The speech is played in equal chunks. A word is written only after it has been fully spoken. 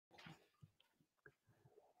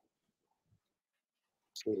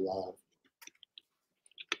We live.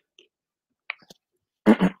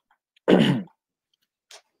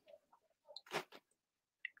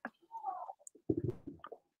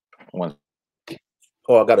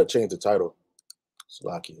 Oh, I gotta change the title.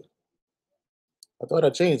 Slovakia. I thought I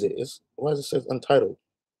changed it. Why does it say untitled?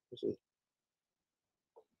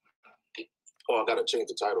 Oh, I gotta change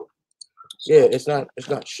the title. Yeah, it's not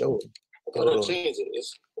showing. I thought I changed it.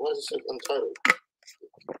 Why does it say untitled?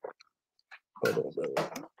 Hold on, brother.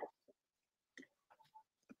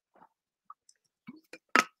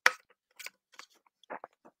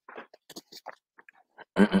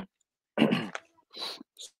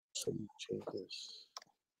 So you change this.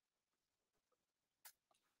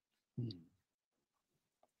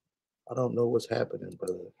 I don't know what's happening,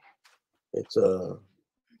 brother. It's oh,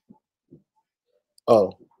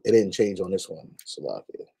 it didn't change on this one.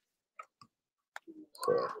 Slovakia.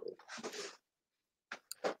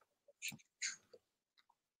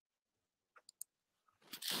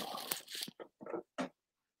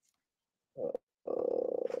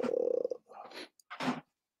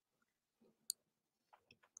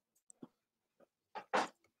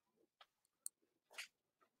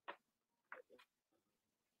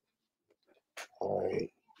 All right.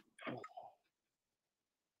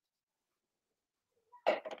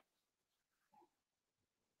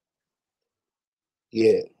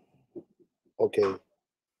 Yeah. Okay.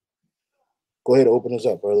 Go ahead and open us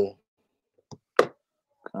up, brother.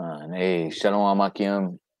 Hey, Shalom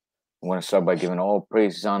Amakim. I want to start by giving all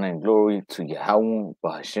praise, honor, and glory to Yahweh,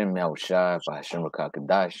 Bahashem Yahushai, Bahashem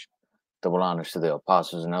Rakakadash. Double honors to the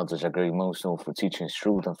apostles and elders at Great Mosul for teaching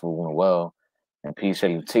truth and for doing well. And peace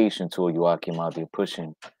salutation to Joachim out there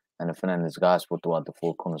pushing and defending his gospel throughout the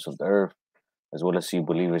four corners of the earth, as well as you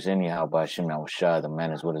believers in Yahweh, Bahashem Yahushai, the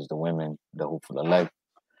men as well as the women, the hopeful elect.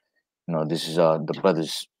 You know, this is the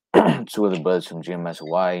brothers, two of the brothers from GMS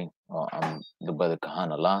Hawaii. I'm the brother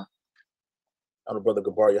Kahan Allah. I'm the brother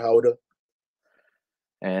Gabar Yehuda.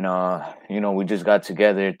 And you know, we just got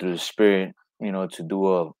together through the spirit, you know, to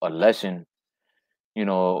do a lesson. You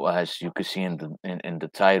know, as you can see in the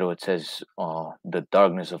title, it says the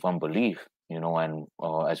darkness of unbelief. You know, and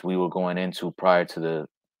as we were going into prior to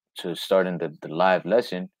starting the live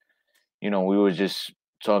lesson, you know, we were just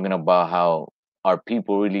talking about how our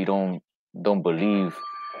people really don't believe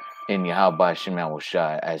in Yahweh Hashem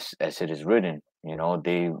Yahushai as it is written. You know,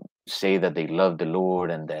 they say that they love the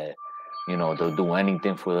Lord and that, you know, they'll do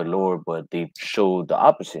anything for the Lord, but they show the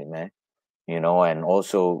opposite, man. You know, and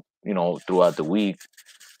also, you know, throughout the week,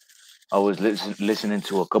 I was listening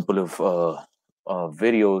to a couple of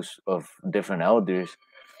videos of different elders,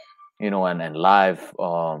 you know, and live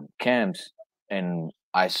camps, and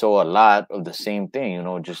I saw a lot of the same thing. You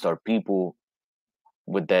know, just our people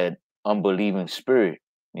with that unbelieving spirit.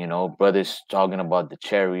 You know, brothers talking about the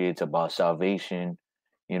chariots, about salvation,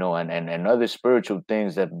 you know, and other spiritual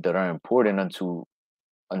things that are important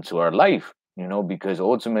unto our life. You know, because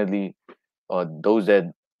ultimately, those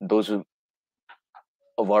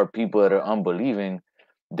of our people that are unbelieving,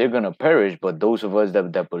 they're gonna perish. But those of us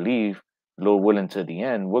that believe, Lord willing, to the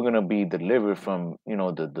end, we're gonna be delivered from, you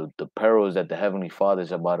know, the perils that the Heavenly Father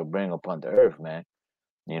is about to bring upon the earth, man.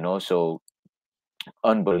 You know, so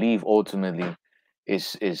unbelief ultimately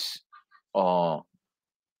is uh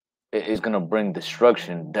is gonna bring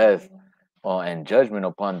destruction, death, and judgment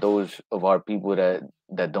upon those of our people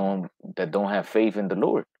that don't have faith in the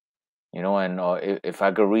Lord. You know, and if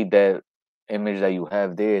I could read that image that you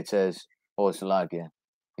have there, it says, "Oh, it's like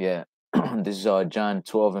yeah." This is John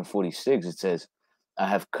 12:46. It says, "I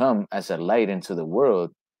have come as a light into the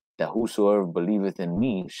world, that whosoever believeth in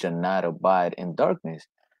me shall not abide in darkness."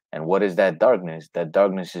 And what is that darkness? That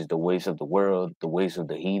darkness is the ways of the world, the ways of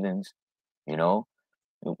the heathens. You know,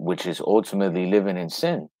 which is ultimately living in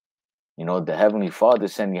sin. You know, the Heavenly Father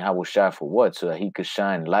sent Yahweh Shai for what? So that He could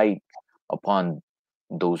shine light upon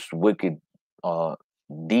those wicked uh,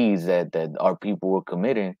 deeds that our people were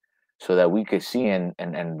committing, so that we could see and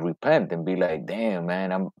repent and be like, damn,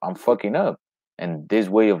 man, I'm fucking up, and this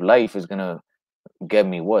way of life is gonna get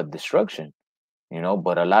me what? Destruction. You know,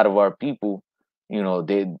 but a lot of our people, you know,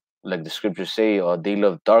 they, like the scriptures say, they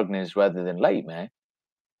love darkness rather than light, man.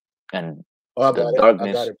 And I the got it. I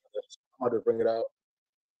darkness, got it. I'm about to bring it out.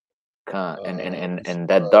 and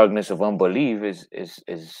that darkness of unbelief is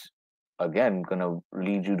again gonna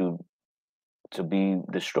lead you to be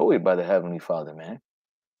destroyed by the Heavenly Father, man.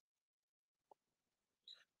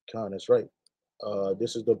 Con, that's right.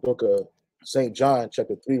 This is the book of St. John,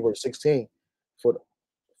 chapter 3, verse 16. For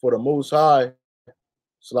the Most High,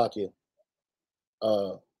 Slakia.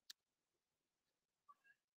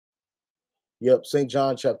 Yep, St.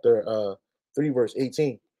 John chapter 3 verse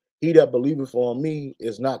 18. He that believeth on me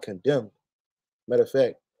is not condemned. Matter of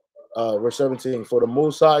fact, verse 17, for the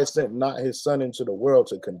Most High sent not his son into the world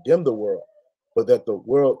to condemn the world, but that the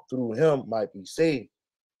world through him might be saved.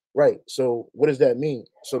 Right. So what does that mean?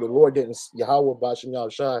 So the Lord didn't, Yahweh Bashim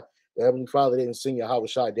Yahushai, the Heavenly Father didn't send Yahweh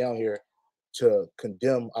Shai down here to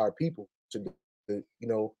condemn our people.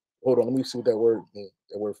 Hold on, let me see what that word means.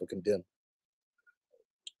 That word for condemn.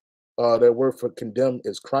 That word for condemn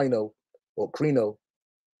is krino or krino,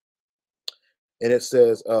 and it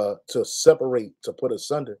says to separate, to put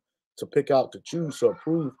asunder, to pick out, to choose, to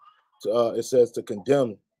approve. It says to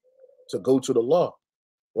condemn, to go to the law,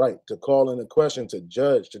 right? To call into question, to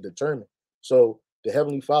judge, to determine. So the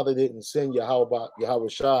Heavenly Father didn't send Yahweh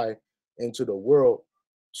Shai into the world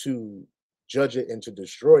to judge it and to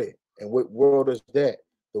destroy it. And what world is that?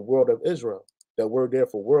 The world of Israel. That word there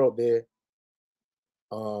for world there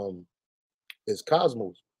um, is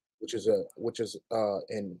cosmos,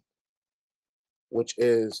 in which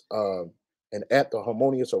is an act of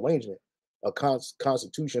harmonious arrangement, a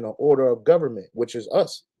constitution, an order of government, which is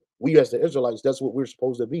us. We as the Israelites, that's what we're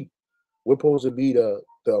supposed to be. We're supposed to be the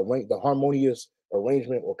harmonious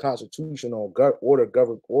arrangement or constitution or order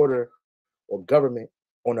or government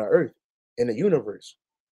on the earth, in the universe,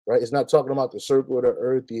 right? It's not talking about the circle of the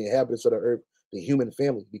earth, the inhabitants of the earth, the human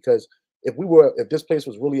family. Because if this place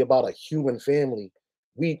was really about a human family,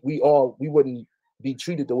 we wouldn't be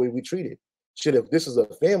treated the way we treated. Shit, if this is a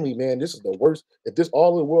family, man, this is the worst. If this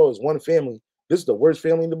all the world is one family, this is the worst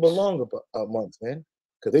family to belong amongst, man.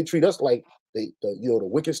 Because they treat us like the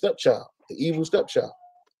wicked stepchild, the evil stepchild,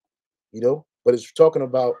 But it's talking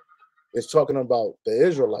about the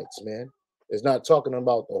Israelites, man. It's not talking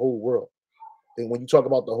about the whole world. And when you talk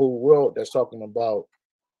about the whole world, that's talking about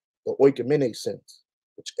the oikumene sense,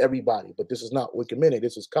 which everybody. But this is not oikumene.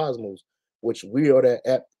 This is cosmos, which we are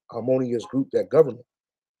that harmonious group, that government.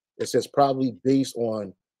 It says probably based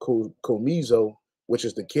on komizo, which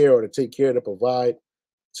is the care or to take care, to provide,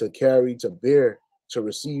 to carry, to bear, to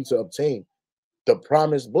receive, to obtain the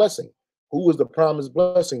promised blessing. Who was the promised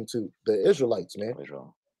blessing to? The Israelites, man.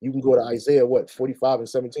 Israel. You can go to Isaiah 45 and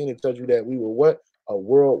 17. It tells you that we were what? A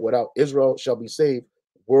world without Israel shall be saved,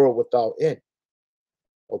 world without end.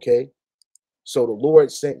 Okay. So the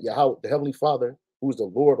Lord sent Yahweh, the Heavenly Father, who's the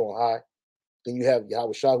Lord on high. Then you have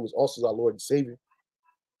Yahweh Shah, who's also our Lord and Savior.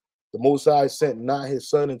 The Most High sent not his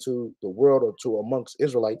son into the world or to amongst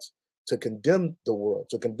Israelites to condemn the world,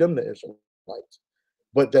 to condemn the Israelites,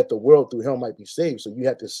 but that the world through him might be saved. So you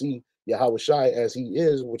have to see Yahweh Shai as he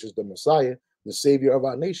is, which is the Messiah, the Savior of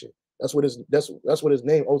our nation. That's what his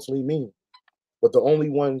name ultimately means. But the only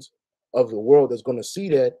ones of the world that's going to see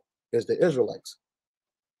that is the Israelites.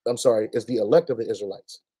 I'm sorry, is the elect of the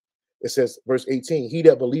Israelites. It says, verse 18, he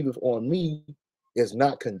that believeth on me is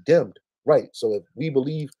not condemned. Right. So if we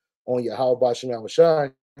believe on Yahweh Bashim Shai,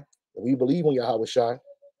 if we believe on Yahweh Shai,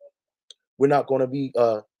 we're not going to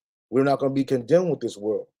be condemned with this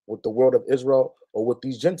world, with the world of Israel, or with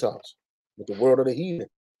these Gentiles, with the world of the heathen.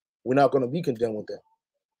 We're not going to be condemned with them.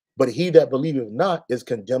 But he that believeth not is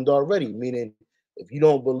condemned already. Meaning, if you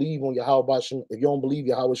don't believe on Yahweh Bashim, if you don't believe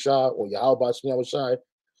Yahweh Shai or Yahweh Bashim Shai,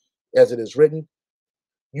 as it is written,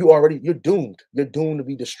 you're doomed. You're doomed to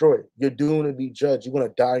be destroyed. You're doomed to be judged. You're going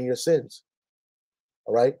to die in your sins.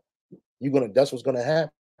 All right. That's what's going to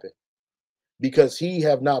happen, because he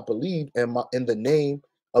have not believed in the name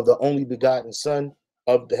of the only begotten Son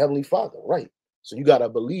of the Heavenly Father. Right. So you got to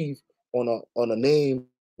believe on a name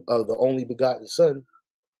of the only begotten Son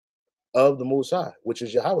of the Most High, which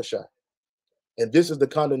is Yahweh Shai. And this is the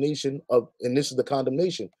condemnation this is the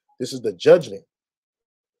condemnation. This is the judgment.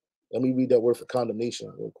 Let me read that word for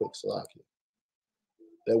condemnation real quick, Salaki.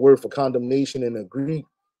 That word for condemnation in the Greek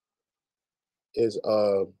is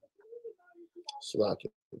Salaki,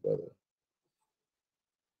 brother.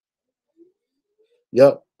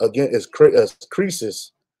 Yep. Again, it's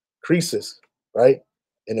creases, right?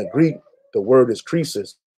 In the Greek, the word is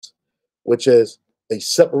creases, which is a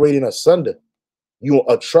separating asunder.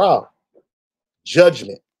 A trial,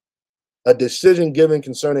 judgment, a decision given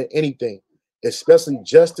concerning anything, especially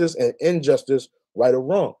justice and injustice, right or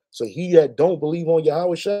wrong. So he that don't believe on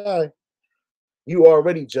Yahweh Shai, you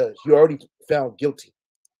already judged. You already found guilty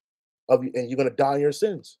of you, and you're gonna die in your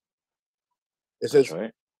sins. It That's says,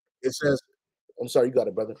 right. it says, I'm sorry, you got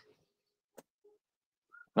it, brother.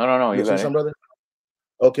 No, You you gonna say got it. something, brother?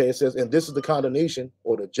 Okay, it says, and this is the condemnation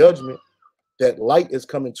or the judgment, that light is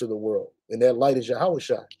coming to the world, and that light is Yahweh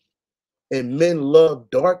Shai. And men love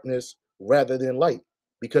darkness rather than light,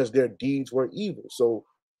 because their deeds were evil. So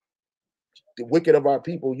the wicked of our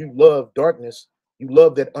people, you love darkness, you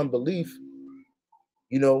love that unbelief,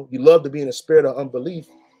 You love to be in a spirit of unbelief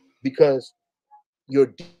because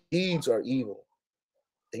your deeds are evil.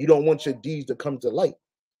 And you don't want your deeds to come to light.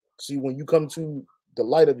 See, when you come to the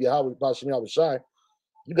light of Yahweh Bashem Yahweh Shai,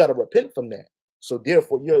 you got to repent from that. So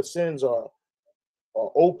therefore, your sins are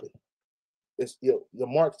open. Your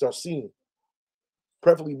marks are seen,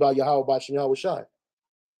 preferably by Yahweh Bashem Yahweh Shai.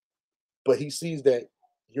 But he sees that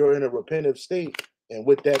you're in a repentant state, and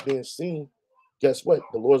with that being seen, guess what?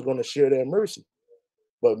 The Lord's going to share that mercy.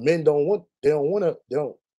 But men don't want, they don't want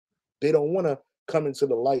to come into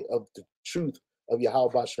the light of the truth of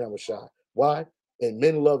Yahweh Bashem Shai. Why? And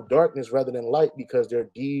men love darkness rather than light because their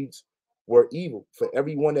deeds were evil. For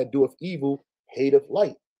everyone that doeth evil hateth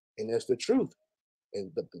light. And that's the truth.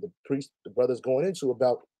 And the priest, the brother's going into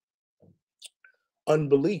about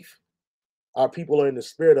unbelief. Our people are in the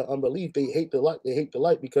spirit of unbelief. They hate the light. They hate the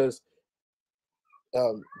light because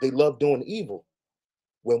they love doing evil.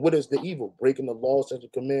 When what is the evil? Breaking the laws, such as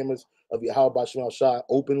commandments of Yahweh Bashem Shai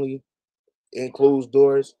openly in closed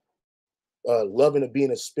doors, loving to be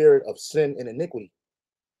in a spirit of sin and iniquity.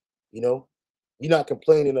 You know, you're not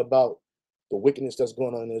complaining about the wickedness that's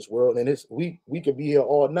going on in this world. And it's we could be here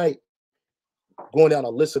all night going down a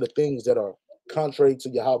list of the things that are contrary to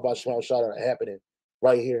Yahweh Bashem Shai that are happening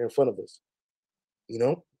right here in front of us. You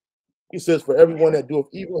know, he says, "For everyone that doeth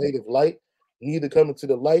evil hateth light, neither cometh to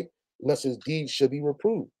the light, lest his deeds should be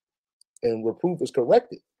reproved." And reproof is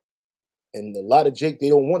corrected. And a lot of Jake, they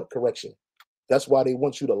don't want correction. That's why they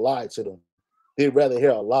want you to lie to them. They'd rather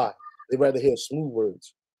hear a lie. They'd rather hear smooth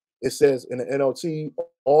words. It says in the NLT,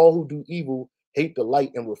 all who do evil hate the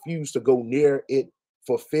light and refuse to go near it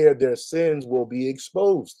for fear their sins will be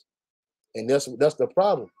exposed. And that's the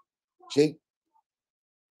problem. Jake,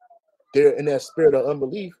 they're in that spirit of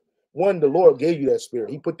unbelief. One, the Lord gave you that spirit.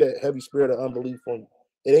 He put that heavy spirit of unbelief on you.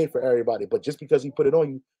 It ain't for everybody. But just because he put it on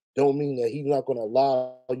you, don't mean that he's not going to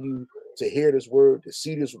allow you to hear this word, to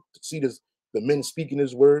see this, the men speaking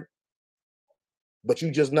this word, but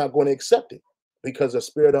you just not going to accept it because of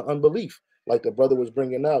spirit of unbelief. Like the brother was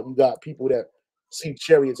bringing out, you got people that see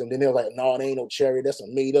chariots and then they're like, no, it ain't no chariot. That's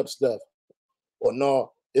some made up stuff. Or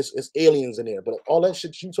no, it's aliens in there. But all that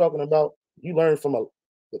shit you talking about, you learn from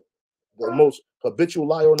the, the most habitual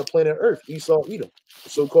liar on the planet Earth, Esau Edom, the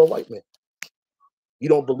so-called white man. You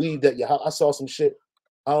don't believe that I saw some shit.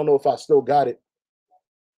 I don't know if I still got it.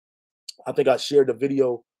 I think I shared the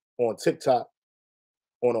video on TikTok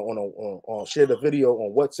shared the video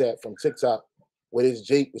on WhatsApp from TikTok where this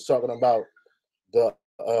Jake was talking about the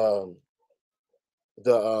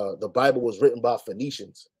the Bible was written by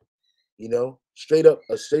Phoenicians. You know, straight up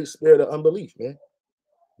a straight spirit of unbelief, man.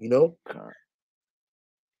 You know,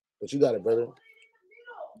 but you got it, brother.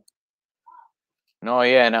 No,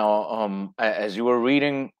 yeah. Now, as you were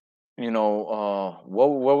reading, what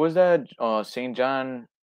was that? Saint John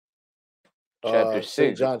chapter Saint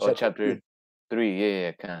six John or chapter chapter 3. 3? Yeah,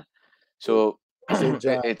 yeah, kind. Yeah. So Saint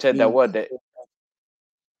John it said that 3. what that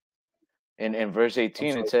in verse I'm 18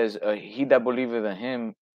 it sorry. says, "He that believeth in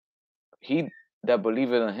him, he that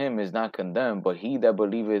believeth in him is not condemned, but is he that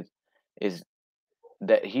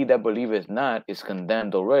believeth not is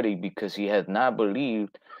condemned already, because he has not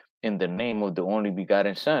believed in the name of the only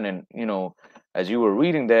begotten Son." And as you were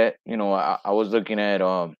reading that, I was looking at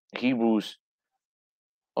Hebrews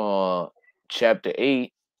uh chapter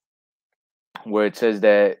 8, where it says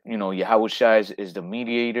that Yahweh Shai is the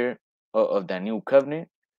mediator of that new covenant.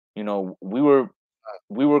 We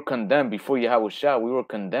were condemned before Yahweh Shai. We were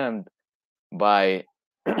condemned by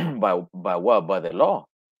by what? By the law.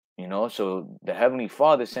 So the Heavenly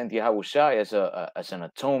Father sent Yahweh Shai as an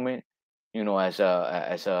atonement. As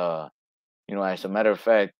a matter of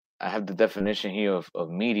fact, I have the definition here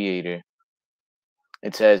of mediator.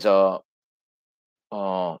 It says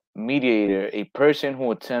mediator, a person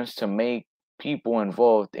who attempts to make people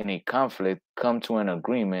involved in a conflict come to an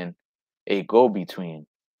agreement, a go between.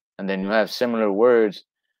 And then you have similar words,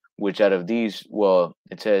 which out of these, well,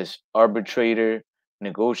 it says arbitrator,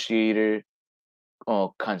 negotiator,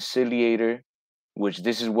 conciliator, which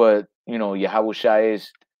this is what Yahweh Shai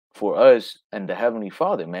is for us and the Heavenly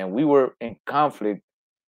Father. Man, we were in conflict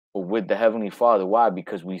with the Heavenly Father. Why?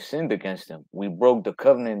 Because we sinned against Him. We broke the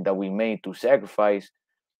covenant that we made through sacrifice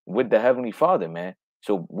with the Heavenly Father, man.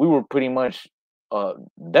 So we were pretty much uh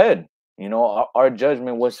dead. Our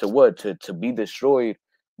judgment was to what? To be destroyed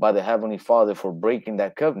by the Heavenly Father for breaking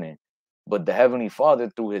that covenant. But the Heavenly Father,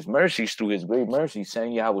 through His mercies, through His great mercy,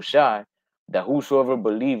 sent Yahweh Shai, that whosoever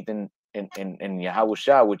believed in Yahweh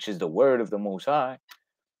Shai, which is the word of the Most High,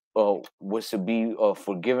 was to be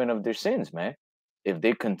forgiven of their sins, man. If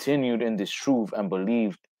they continued in this truth and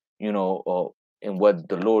believed, in what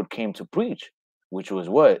the Lord came to preach. which was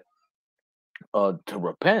what? To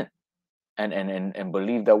repent and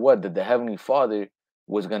believe that what? That the Heavenly Father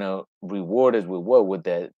was gonna reward us with what? With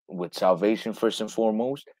that, with salvation first and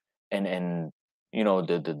foremost, and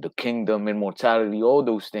the kingdom, immortality, all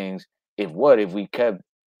those things. If what? If we kept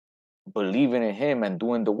believing in him and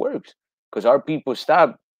doing the works, because our people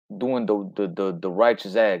stopped doing the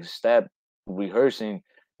righteous acts, stopped rehearsing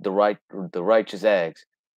the righteous acts,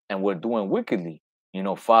 and we're doing wickedly,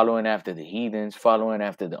 following after the heathens, following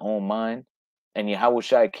after their own mind. And Yahweh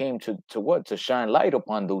Shai came to what? To shine light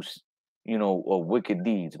upon those wicked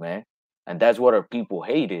deeds, man. And that's what our people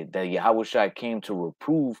hated, that Yahweh Shai came to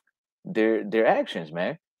reprove their actions,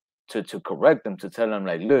 man, to correct them, to tell them,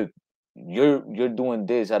 like, look, you're doing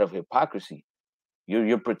this out of hypocrisy.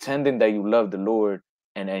 You're pretending that you love the Lord,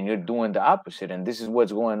 and you're doing the opposite. And this is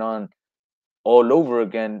what's going on all over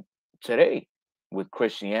again today with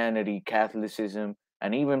Christianity, Catholicism,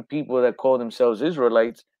 and even people that call themselves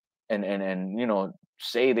Israelites, and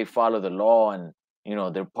say they follow the law, and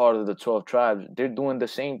they're part of the 12 tribes. They're doing the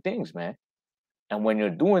same things, man. And when you're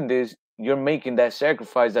doing this, you're making that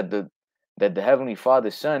sacrifice that the Heavenly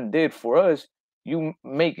Father's Son did for us. You're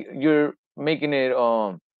making it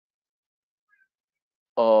uh,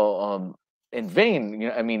 um in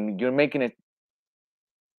vain. I mean, you're making it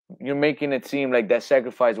seem like that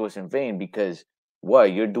sacrifice was in vain, because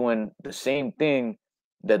what? You're doing the same thing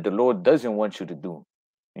that the Lord doesn't want you to do.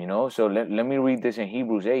 So let me read this in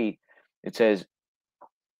Hebrews 8. It says,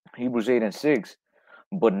 Hebrews 8 and 6,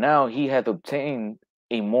 but now he hath obtained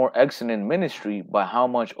a more excellent ministry, by how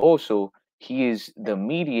much also he is the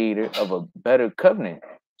mediator of a better covenant.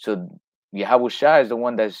 So Yahweh Shai is the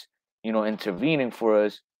one that's intervening for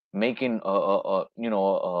us, making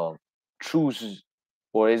truces,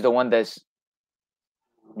 or is the one that's,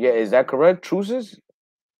 yeah, is that correct? Truces,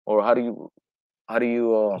 or how do you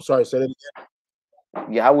I'm sorry, say that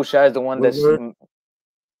again. Yahweh Shai is the one What word?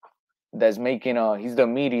 that's making he's the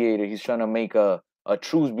mediator. He's trying to make a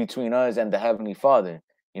truce between us and the Heavenly Father,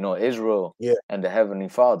 Israel Yeah, and the Heavenly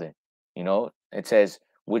Father. It says,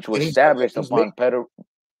 which was and established he's made upon better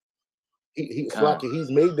it's like con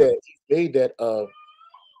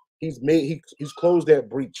he's closed that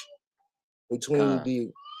breach between con.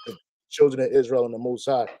 the children of Israel and the Most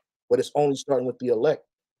High, but it's only starting with the elect.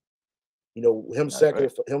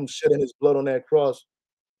 That's right. Him shedding his blood on that cross,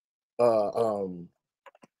 uh,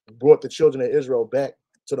 brought the children of Israel back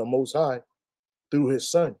to the Most High through His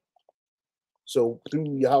Son. So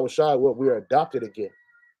through Yahweh Shai, what we're adopted again.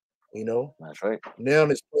 You know, That's right. now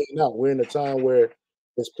it's playing out. We're in a time where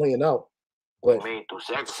it's playing out. We But made to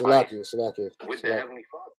sacrifice with the Salakia, Heavenly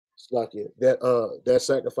Father. Salakia, that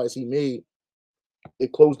sacrifice he made,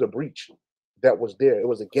 it closed the breach that was there. It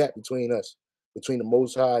was a gap between us, between the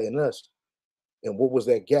Most High and us. And what was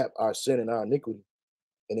that gap? Our sin and our iniquity.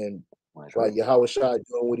 And then That's by right. Yahweh Shai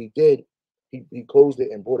doing what he did, he closed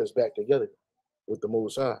it and brought us back together with the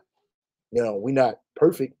Most High. We're not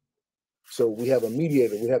perfect, so we have a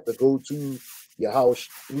mediator. We have to go to Yahweh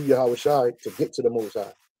through Yahweh Shai to get to the Most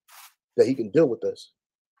High, that he can deal with us.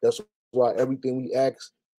 That's why everything we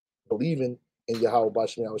ask, believing in Yahweh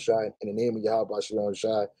Bashem Yahweh Shai, in the name of Yahweh Bashem Yahweh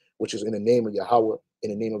Shai, which is in the name of Yahweh,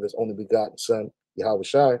 in the name of his only begotten Son, Yahweh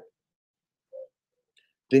Shai,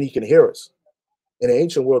 then he can hear us. In the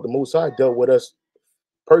ancient world, the Most High dealt with us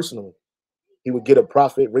personally. He would get a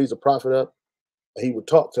prophet, raise a prophet up, and he would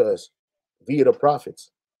talk to us via the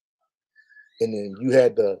prophets. And then you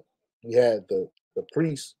had the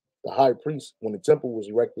priest, the high priest, when the temple was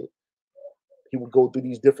erected, he would go through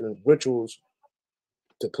these different rituals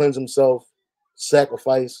to cleanse himself,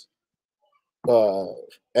 sacrifice, uh,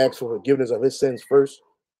 ask for forgiveness of his sins first,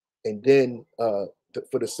 and then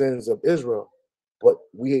for the sins of Israel. But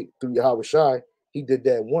we, through Yahweh Shai, he did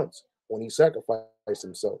that once when he sacrificed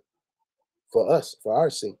himself for us, for our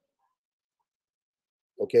sake.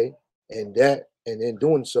 Okay, and in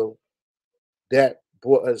doing so, that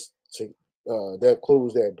brought us to that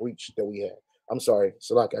closed that breach that we had. I'm sorry,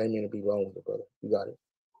 Salak, I didn't mean to be wrong with it, brother. You got it.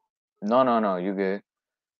 No, no, no. You good?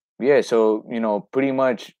 Yeah. So pretty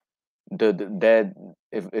much that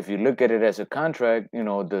if you look at it as a contract,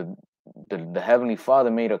 the Heavenly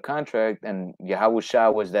Father made a contract, and Yahweh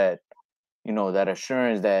Shah was that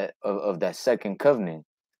assurance of that second covenant,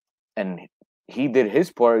 and he did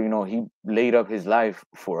his part. He laid up his life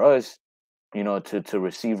for us, to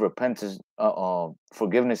receive repentance,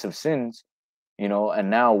 forgiveness of sins, and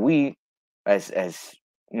now we, as as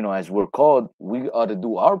we're called, we ought to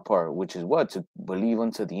do our part, which is what? To believe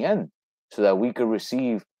unto the end, so that we could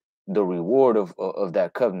receive the reward of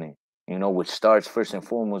that covenant, which starts first and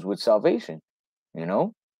foremost with salvation. you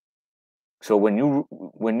know so when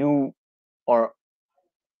you are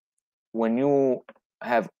when you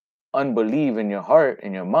have unbelief in your heart,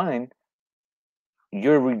 in your mind,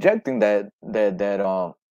 you're rejecting that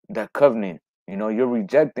covenant. You know, you're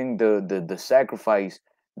rejecting the sacrifice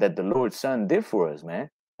that the Lord's Son did for us, man.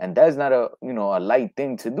 And that's not a, you know, a light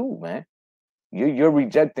thing to do, man. You're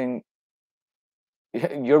rejecting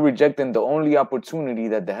you're rejecting the only opportunity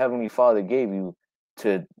that the Heavenly Father gave you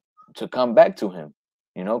to to come back to Him.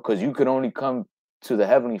 You know, because you could only come to the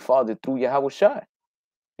Heavenly Father through Yahweh Shai.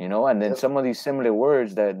 You know, and then Yep. some of these similar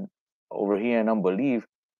words that over here in unbelief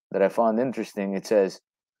that I found interesting. It says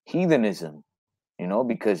heathenism. You know,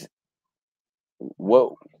 because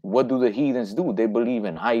what what do the heathens do? They believe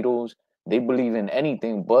in idols. They believe in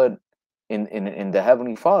anything but in the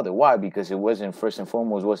Heavenly Father. Why? Because it wasn't, first and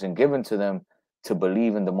foremost, wasn't given to them to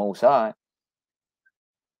believe in the Most High,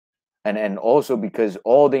 and also because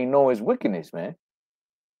all they know is wickedness, man.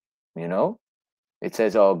 You know, it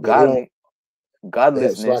says, "Oh, Yeah, they don't. They have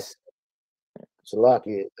godlessness."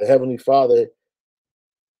 Salaki. The Heavenly Father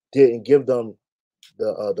didn't give them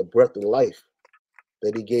the breath of life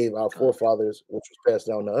that He gave our Con, forefathers, which was passed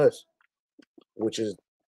down to us, which is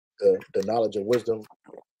the knowledge and wisdom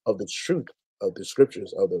of the truth of the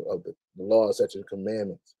scriptures of the laws, such as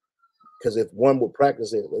commandments. Because if one would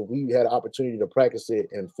practice it, if we had an opportunity to practice it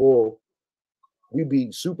in full, we'd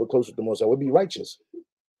be super close with the Most High. We'd be righteous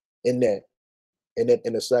in that,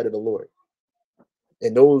 in the sight of the Lord.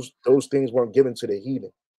 And those things weren't given to the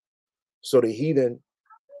heathen. So the heathen,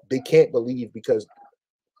 they can't believe because,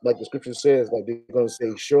 like the scripture says, like they're going to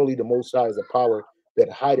say, surely the Most High is a power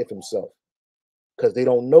that hideth Himself, because they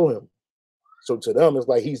don't know Him. So to them, it's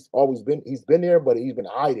like he's been there, but He's been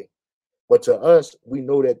hiding. But to us, we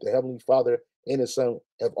know that the Heavenly Father and His Son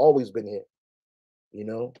have always been here. You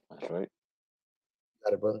know, that's right.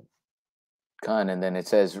 got it, brother. Con, and then it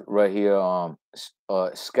says right here,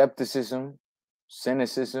 skepticism,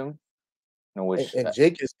 cynicism, in which And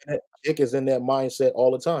Jake is in that mindset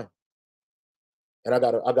all the time. And I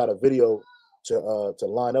got a video to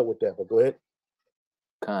line up with that. But go ahead.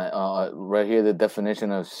 right here, the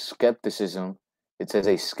definition of skepticism. It says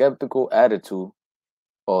a skeptical attitude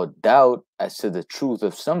or doubt as to the truth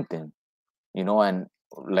of something. You know, and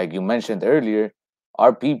like you mentioned earlier,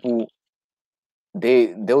 our people,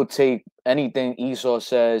 they'll take anything Esau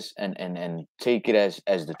says and take it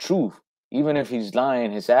as the truth, even if he's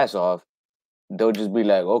lying his ass off. They'll just be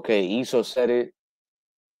like, okay, Esau said it,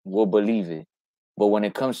 we'll believe it. But when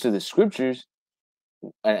it comes to the scriptures,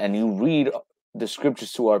 and you read the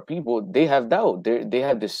scriptures to our people, they have doubt. They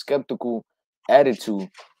have this skeptical attitude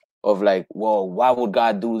of like, well, why would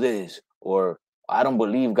God do this? Or I don't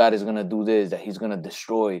believe God is gonna do this, that He's gonna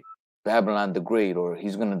destroy Babylon the Great, or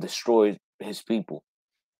He's gonna destroy His people.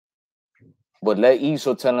 But let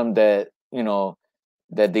Esau tell him that, you know,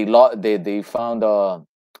 that they found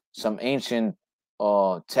some ancient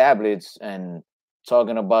tablets and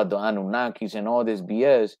talking about the Anunnakis and all this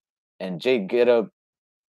BS, and Jake get up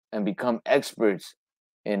and become experts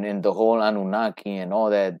in the whole Anunnaki and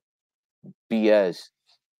all that BS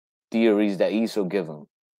theories that Esau give him.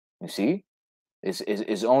 You see,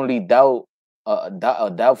 it's only doubt,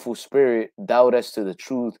 a doubtful spirit, doubt as to the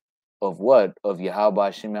truth of what, of Yahweh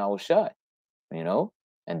Hashem Yahushai, you know,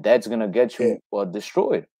 and that's gonna get Yeah. you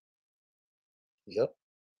destroyed. Yep.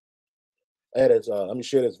 Let me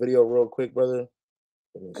share this video real quick, brother.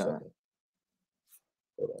 Give me a Okay. second.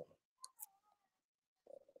 Hold on.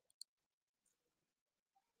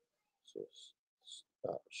 Just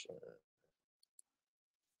stop sharing.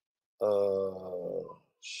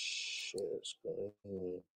 Share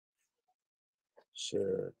screen.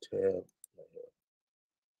 Share tab.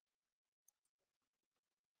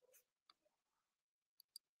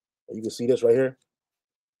 You can see this right here.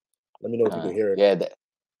 Let me know if you can Okay. hear it. Yeah.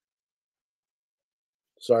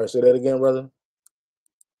 Sorry, say that again, brother.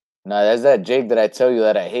 Nah, that's that Jake that I tell you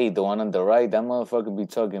that I hate. The one on the right, that motherfucker be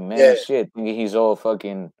talking Yeah, mad shit, thinking he's all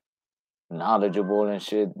fucking knowledgeable and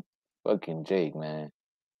shit. Fucking Jake, man.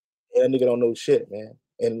 that nigga don't know shit, man.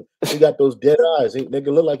 And he got those dead eyes.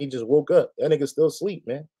 Nigga look like he just woke up. That nigga still asleep,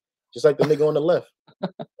 man. Just like the nigga on the left.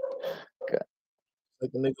 Okay.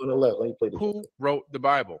 Like the nigga on the left. Let me play this. Who wrote the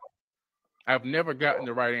Bible? I've never gotten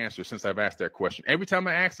the right answer since I've asked that question. Every time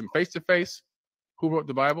I ask them face to face, who wrote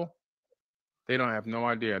the Bible? They don't have no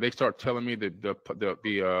idea. They start telling me the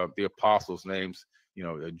apostles' names, you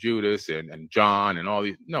know, Judas and John and all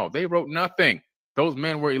these. No, they wrote nothing. Those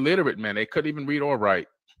men were illiterate, man. They couldn't even read or write.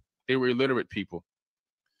 They were illiterate people.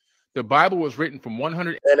 The Bible was written from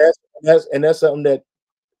 100. And that's something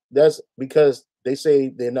that's because they say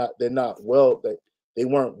they're not well, they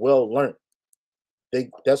weren't well learned.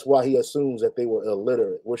 That's why he assumes that they were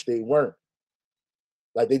illiterate, which they weren't.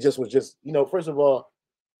 Like they just was just, first of all,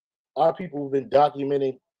 our people have been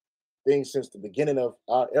documenting things since the beginning of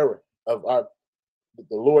our era, of our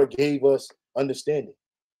the Lord gave us understanding.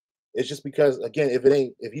 It's just because, again,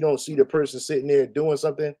 if you don't see the person sitting there doing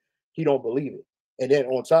something, he don't believe it. And then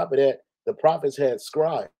on top of that, the prophets had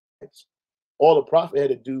scribes. All the prophet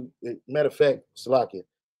had to do, matter of fact, Salakia,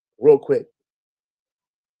 real quick.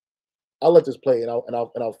 I'll let this play and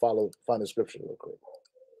I'll find the scripture real quick.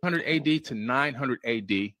 100 AD to 900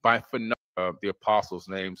 AD by the apostles'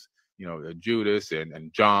 names, Judas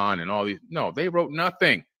and John and all these. No, they wrote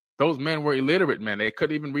nothing. Those men were illiterate men. They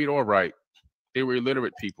couldn't even read or write. They were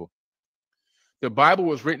illiterate people. The Bible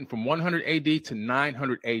was written from 100 AD to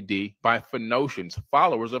 900 AD by Phoenicians,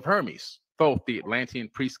 followers of Hermes, Thoth, the Atlantean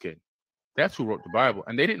priest king. That's who wrote the Bible.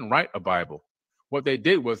 And they didn't write a Bible. What they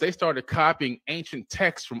did was they started copying ancient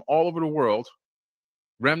texts from all over the world,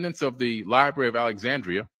 remnants of the Library of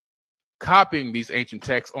Alexandria, copying these ancient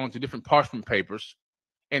texts onto different parchment papers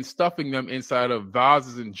and stuffing them inside of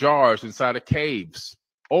vases and jars inside of caves.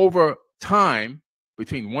 Over time,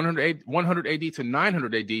 between 100 AD to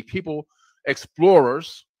 900 AD, people,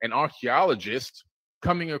 explorers and archaeologists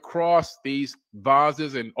coming across these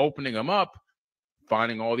vases and opening them up,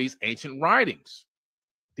 finding all these ancient writings.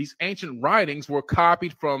 These ancient writings were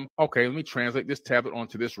copied from, okay, let me translate this tablet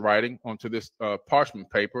onto this writing, onto this parchment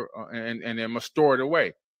paper, and then I'm going to store it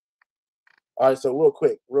away. All right, so real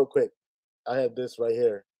quick. I have this right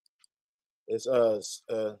here. It's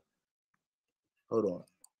hold on.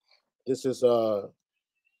 This is I'm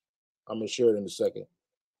gonna share it in a second.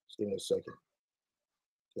 Just give me a second.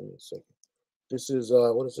 This is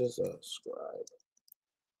what is this? Scribe.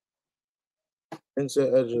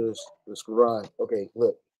 Insert Esdras, the scribe. Okay,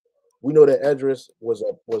 look. We know that Esdras was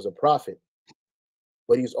a prophet,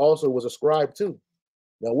 but he's also was a scribe too.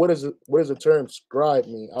 Now, what does the term scribe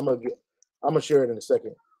mean? I'm gonna share it in a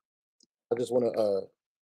second. I just want to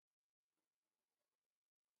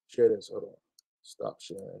share this. Hold on. Stop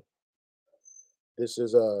sharing. This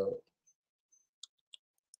is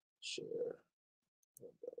share.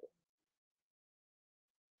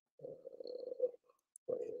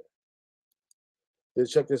 Right here.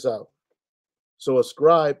 Check this out. So a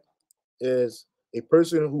scribe is a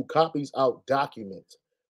person who copies out documents,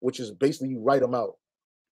 which is basically you write them out.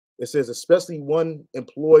 It says especially one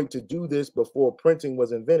employed to do this before printing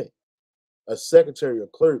was invented. A secretary, a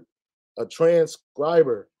clerk, a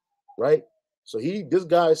transcriber, right? So this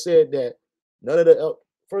guy said that none of the,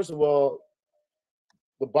 first of all,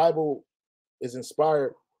 the Bible is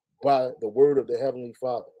inspired by the word of the Heavenly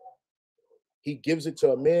Father. He gives it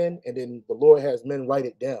to a man, and then the Lord has men write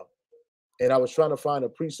it down. And I was trying to find a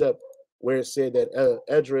precept where it said that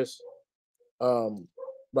Esdras,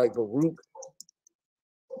 like Baruch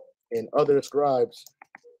and other scribes,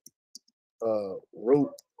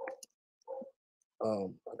 wrote, I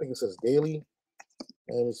think it says daily.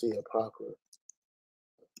 Let me see, Apocrypha.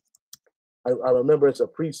 I remember it's a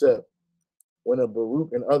precept when a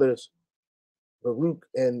Baruch and others, hold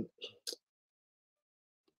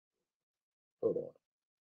on.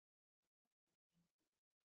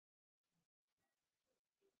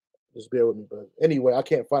 Just bear with me, but anyway, I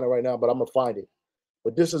can't find it right now, but I'm gonna find it.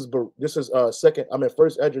 But this is second. I'm in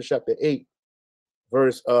First Esdras chapter 8,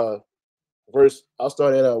 verse. I'll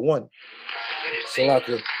start at 1.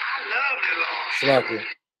 Salakia.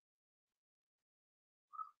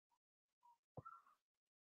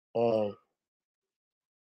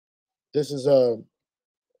 This is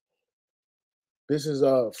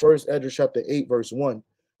First Esdras chapter 8, verse 1.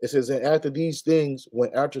 It says, and after these things,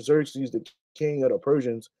 when Artaxerxes, the king of the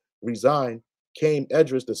Persians, resigned, came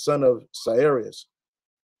Esdras, the son of Cyrus,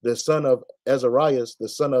 the son of Azarias, the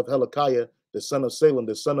son of Hilkiah, the son of Salem,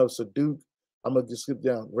 the son of Saduk. I'm going to just skip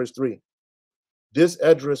down, verse 3. This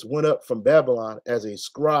Esdras went up from Babylon as a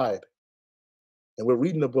scribe, and we're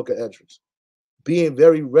reading the book of Esdras, being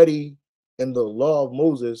very ready in the law of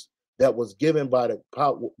Moses that was given by the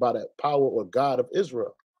power or God of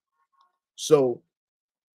Israel. So,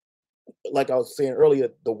 like I was saying earlier,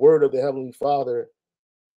 the word of the Heavenly Father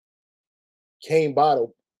came by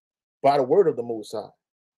the word of the Most High,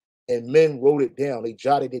 and men wrote it down. They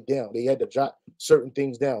jotted it down. They had to jot certain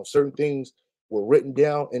things down. Certain things were written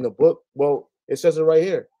down in the book. Well, it says it right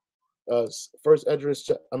here. Second Esdras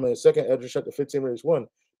chapter 15, verse 1.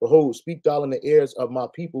 Behold, speak thou in the ears of my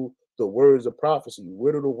people the words of prophecy.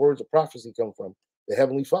 Where do the words of prophecy come from? The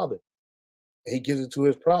Heavenly Father. And he gives it to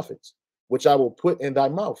his prophets, which I will put in thy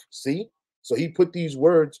mouth. See? So he put these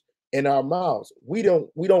words in our mouths. We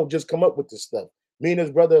don't just come up with this stuff. Me and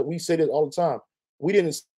his brother, we say this all the time. We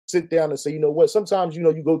didn't sit down and say, you know what? Sometimes, you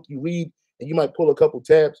read and you might pull a couple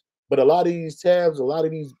tabs, But a lot of these tabs, a lot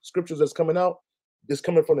of these scriptures that's coming out, is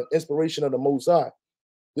coming from the inspiration of the Most High.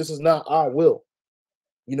 This is not our will,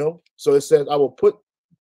 you know. So it says, "I will put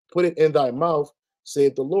it in thy mouth,"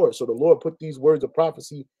 saith the Lord. So the Lord put these words of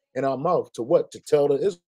prophecy in our mouth to what? To tell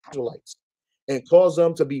the Israelites and cause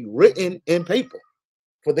them to be written in paper,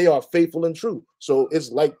 for they are faithful and true. So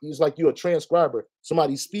it's like you're a transcriber.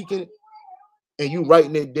 Somebody speaking and you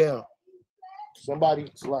writing it down.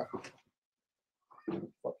 Somebody's like,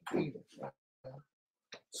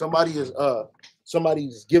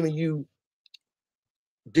 somebody's giving you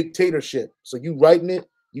dictatorship. So you writing it,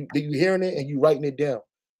 you hearing it, and you writing it down.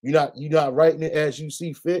 You're not writing it as you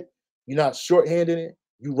see fit. You're not shorthanding it.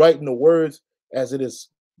 You writing the words as it is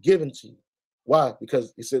given to you. Why?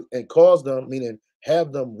 Because it says, and cause them, meaning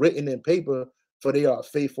have them written in paper, for they are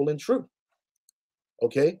faithful and true.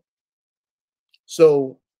 Okay.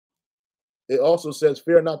 So it also says,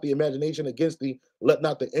 "Fear not the imagination against thee, let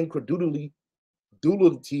not the incredulity,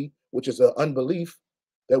 which is an unbelief."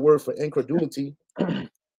 That word for incredulity,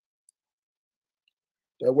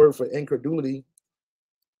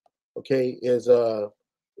 okay, is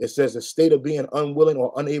it says a state of being unwilling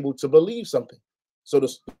or unable to believe something. So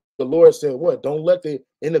the Lord said, "What? Don't let the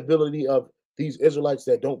inability of these Israelites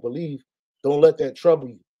that don't believe, don't let that trouble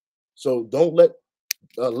you. So don't let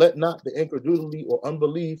not the incredulity or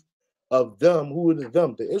unbelief of them, who are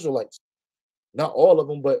them, the Israelites, not all of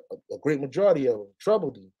them, but a great majority of them,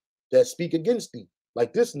 trouble thee, that speak against thee,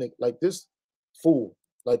 like this Nick, like this fool,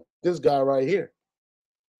 like this guy right here.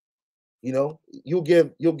 You know, you'll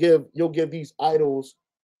give these idols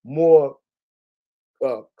more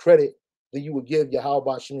credit than you would give Yahweh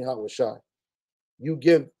Bashim Yahushai. You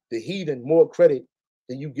give the heathen more credit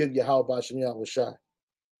than you give Yahweh Bashim Yahushai.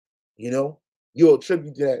 You know, you'll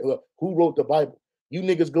attribute to that. Who wrote the Bible? You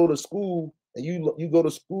niggas go to school and you go to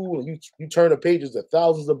school and you turn the pages of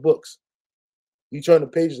thousands of books. You turn the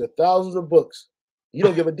pages of thousands of books. You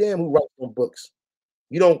don't give a damn who writes them books.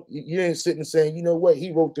 You ain't sitting saying, you know what,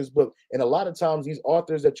 he wrote this book. And a lot of times these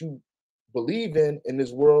authors that you believe in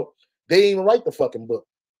this world, they didn't even write the fucking book.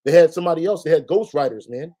 They had somebody else. They had ghostwriters,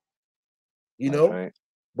 man. You know, right.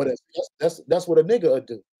 But that's what a nigga would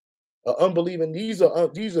do. Unbelieving. These are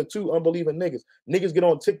two unbelieving niggas. Niggas get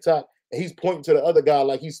on TikTok and he's pointing to the other guy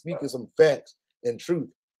like he's speaking some facts and truth.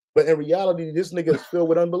 But in reality, this nigga is filled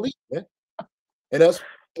with unbelief, man. And that's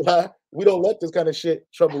why we don't let this kind of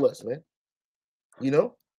shit trouble us, man. You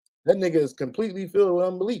know, that nigga is completely filled with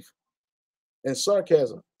unbelief and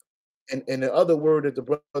sarcasm. And the other word that the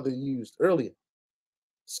brother used earlier,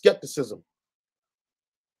 skepticism.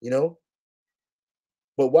 You know,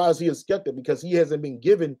 but why is he a skeptic? Because he hasn't been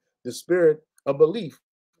given the spirit of belief.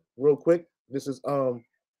 Real quick, this is Romans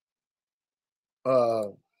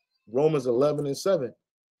 11:7.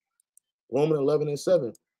 Romans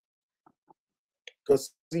 11:7.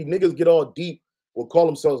 Because see, niggas get all deep, will call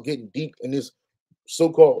themselves getting deep in this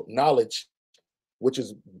so-called knowledge, which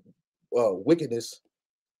is wickedness.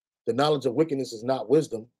 The knowledge of wickedness is not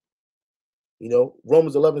wisdom. You know,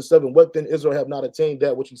 Romans 11:7. What then Israel have not attained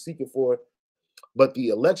that which he seeketh for, but the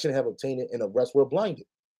election have obtained it, and the rest were blinded.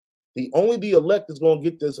 The elect is going to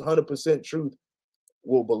get this 100% truth,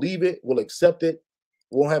 will believe it, will accept it,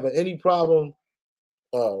 won't have any problem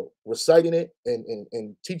reciting it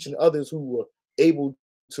and teaching others who were able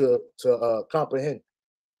to comprehend.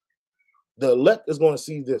 The elect is going to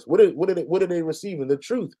see this. What are they receiving? The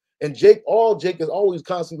truth. And Jake is always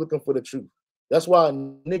constantly looking for the truth. That's why a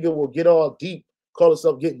nigga will get all deep, call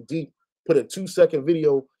himself getting deep, put a 2-second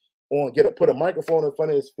video on, put a microphone in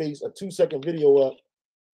front of his face, a 2-second video up,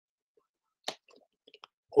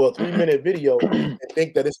 or a 3-minute video, and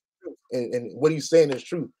think that it's true, and what he's saying is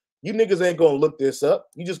true. You niggas ain't gonna look this up.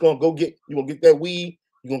 You just gonna get that weed,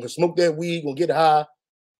 you're gonna smoke that weed, you're gonna get high,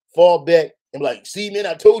 fall back, and be like, see, man,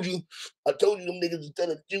 I told you them niggas was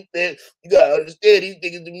telling the truth, man. You gotta understand these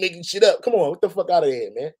niggas are making shit up. Come on, get the fuck out of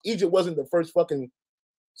here, man. Egypt wasn't the first fucking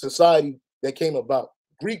society that came about.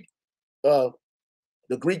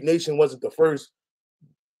 The Greek nation wasn't the first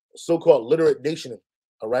so-called literate nation,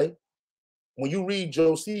 all right? When you read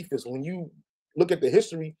Josephus, when you look at the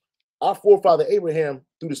history, our forefather Abraham,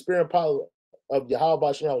 through the spirit and power of Yahweh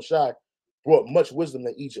Bashim Shai, brought much wisdom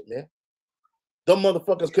to Egypt, man. Them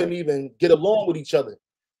motherfuckers couldn't even get along with each other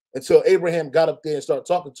until Abraham got up there and started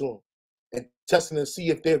talking to them and testing to see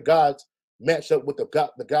if their gods matched up with the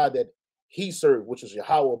God that he served, which was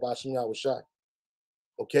Yahweh Bashim Shai.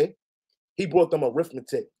 Okay? He brought them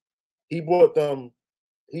arithmetic. He brought them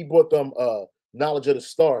knowledge of the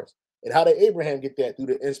stars. And how did Abraham get that? Through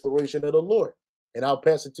the inspiration of the Lord. And I'll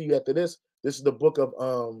pass it to you after this. This is the book of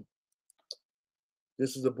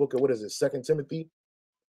what is it? 2 Timothy.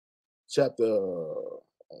 chapter.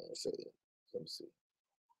 Let's see. Let me see.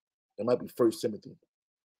 It might be First Timothy,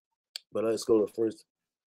 but let's go to first.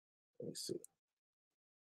 Let me see.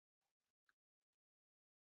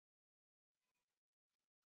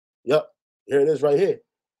 Yep, here it is right here.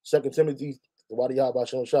 2 Timothy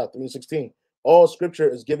 3:16. All scripture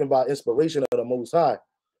is given by inspiration of the Most High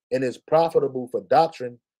and is profitable for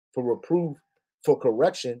doctrine, for reproof, for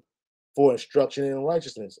correction, for instruction in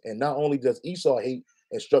righteousness. And not only does Esau hate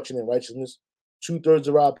instruction in righteousness, 2/3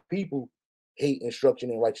 of our people hate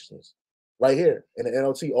instruction in righteousness. Right here in the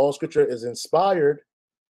NLT, all scripture is inspired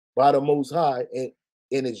by the Most High and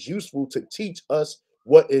is useful to teach us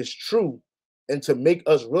what is true and to make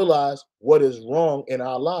us realize what is wrong in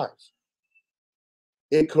our lives.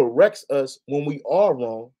 It corrects us when we are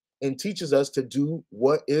wrong and teaches us to do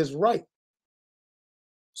what is right.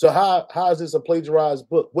 So how is this a plagiarized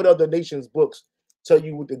book? What other nations' books tell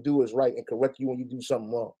you what to do is right and correct you when you do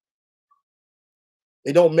something wrong?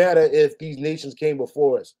 It don't matter if these nations came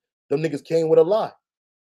before us. Them niggas came with a lie.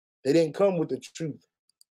 They didn't come with the truth.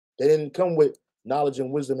 They didn't come with knowledge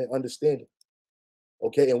and wisdom and understanding.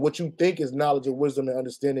 Okay, and what you think is knowledge and wisdom and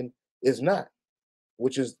understanding is not,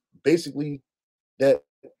 which is basically that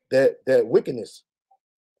wickedness.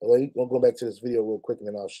 Okay, I'm going back to this video real quick, and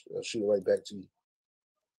then I'll shoot it right back to you.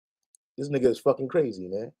 This nigga is fucking crazy,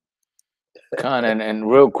 man. And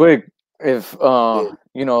real quick, if Yeah.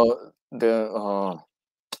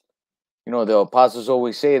 the apostles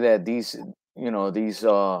always say that these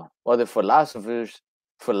other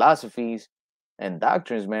philosophies and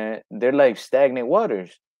doctrines, man, they're like stagnant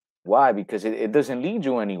waters. Why? Because it doesn't lead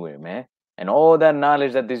you anywhere, man. And all that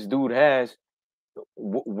knowledge that this dude has,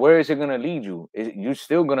 where is it gonna lead you? You're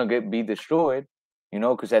still gonna be destroyed,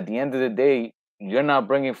 because at the end of the day, you're not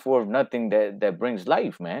bringing forth nothing that brings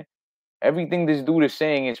life, man. Everything this dude is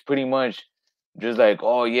saying is pretty much just like,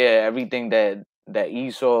 oh yeah, everything that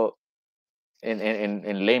Esau,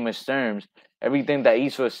 in layman's terms, everything that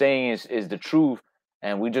Esau is saying is the truth,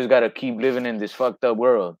 and we just gotta keep living in this fucked up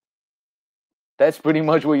world. That's pretty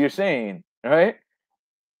much what you're saying, right?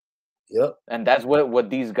 Yep. And that's what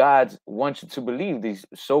these gods want you to believe, these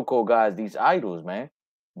so-called gods, these idols, man.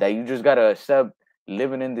 That you just gotta accept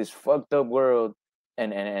living in this fucked up world,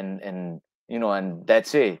 and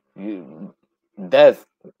that's it. Death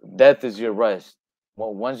death is your rest.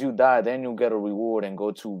 Well, once you die, then you get a reward and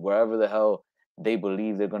go to wherever the hell they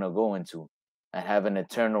believe they're gonna go into, and have an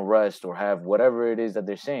eternal rest, or have whatever it is that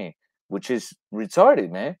they're saying, which is retarded,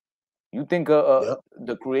 man. You think Yep.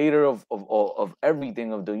 the creator of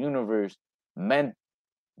everything, of the universe, meant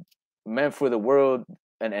for the world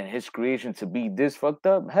and his creation to be this fucked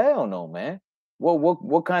up? Hell no, man.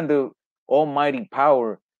 What kind of almighty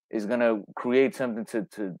power is gonna create something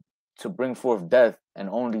to bring forth death and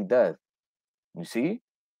only death? You see?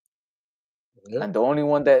 Yep. And the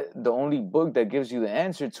only book that gives you the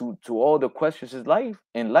answer to all the questions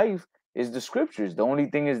in life is the scriptures. The only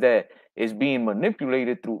thing is that it's being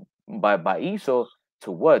manipulated through by Esau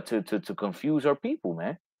to what? To confuse our people,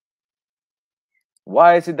 man.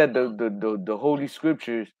 Why is it that the holy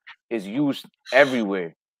scriptures is used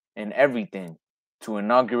everywhere and everything to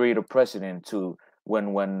inaugurate a precedent, to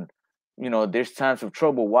when there's times of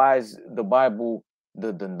trouble? Why is the Bible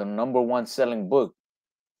the number one selling book?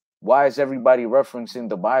 Why is everybody referencing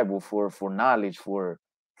the Bible for knowledge, for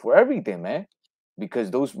everything, man?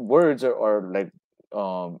 Because those words are like,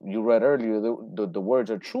 you read earlier, the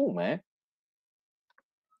words are true, man.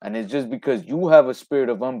 And it's just because you have a spirit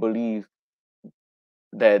of unbelief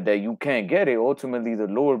that you can't get it. Ultimately, the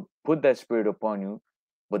Lord put that spirit upon you,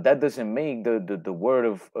 but that doesn't make the word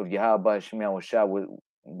of Yahweh Shema Shah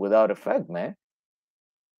without effect, man.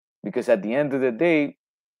 Because at the end of the day,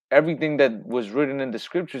 everything that was written in the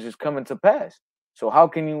scriptures is coming to pass. So how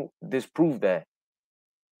can you disprove that?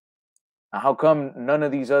 And how come none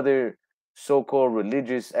of these other so-called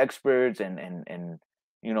religious experts and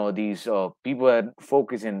these people that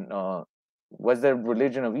focus in what's the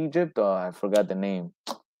religion of Egypt? I forgot the name.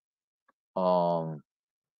 Bunch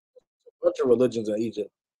of religions in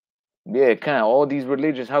Egypt. Yeah, kind of all these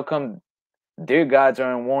religions. How come their gods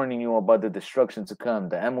aren't warning you about the destruction to come?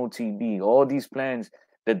 The MOTB, all these plans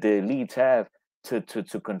that the elites have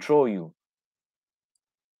to control you.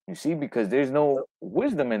 You see, because there's no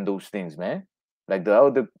wisdom in those things, man. Like the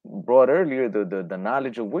elder brought earlier, the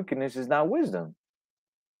knowledge of wickedness is not wisdom.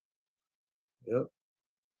 Yep.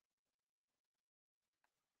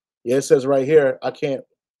 Yeah, it says right here. I can't.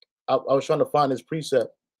 I was trying to find this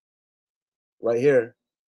precept right here,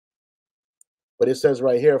 but it says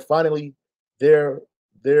right here. Finally, there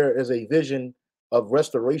is a vision of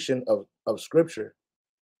restoration of scripture.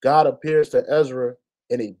 God appears to Ezra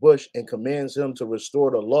in a bush and commands him to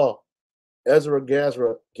restore the law. Ezra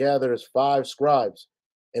gathers 5 scribes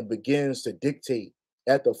and begins to dictate.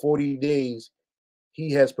 After 40 days,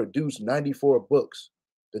 he has produced 94 books,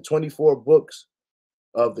 the 24 books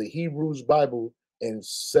of the Hebrews Bible, and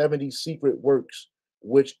 70 secret works,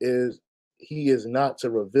 which he is not to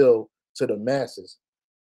reveal to the masses.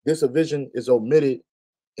 This division is omitted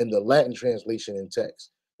in the Latin translation in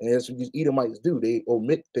text. And that's what these Edomites do. They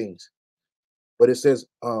omit things. But it says,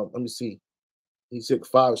 let me see. He took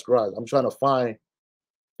 5 scribes. I'm trying to find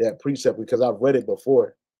that precept because I've read it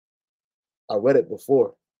before. Let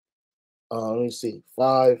me see.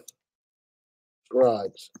 5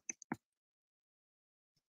 scribes.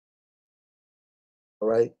 All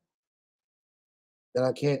right. And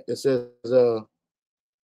I can't, it says,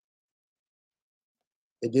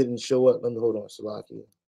 it didn't show up. Let me hold on, Salaki.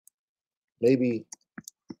 Maybe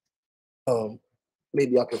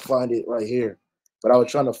I can find it right here. But I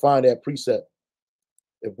was trying to find that precept.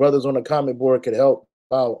 If brothers on the comment board could help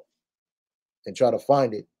out and try to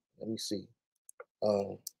find it. Let me see.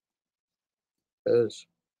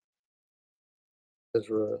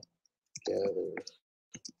 Ezra gathers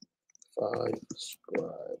 5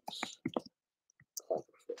 scribes.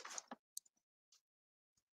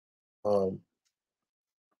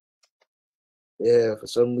 Yeah, for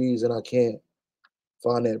some reason I can't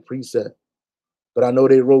find that precept. But I know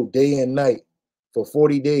they wrote day and night for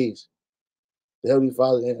 40 days. The Heavenly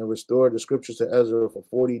Father and restored the scriptures to Ezra for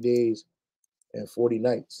 40 days and 40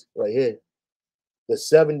 nights. Right here. The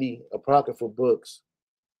 70 apocryphal books.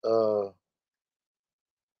 Let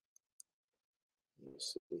me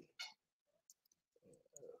see.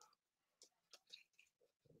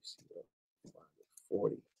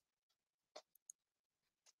 40.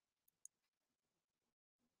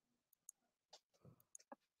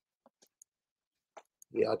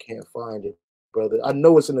 Yeah, I can't find it, brother. I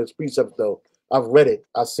know it's in the precept though. I've read it.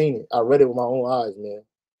 I've seen it. I read it with my own eyes, man.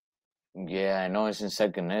 Yeah, I know it's in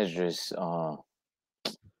Second Esdras.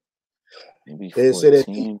 Maybe They said that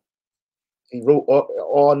 14. he wrote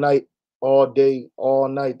all night, all day, all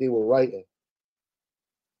night. They were writing.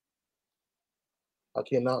 I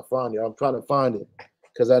cannot find it. I'm trying to find it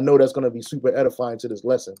because I know that's going to be super edifying to this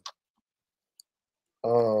lesson.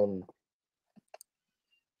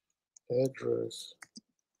 Address,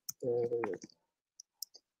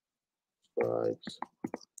 scribes,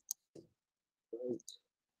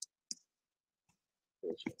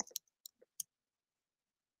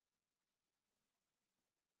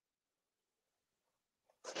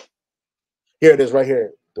 here it is right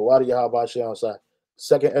here. The Wadi Yahabashi outside.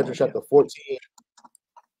 Second Esdras chapter 14,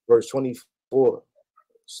 verse 24.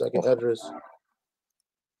 Second Esdras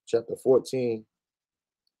chapter 14,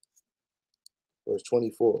 verse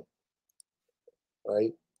 24.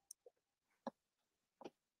 Right?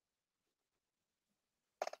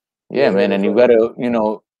 Yeah, man, and you gotta,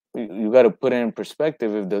 you gotta put it in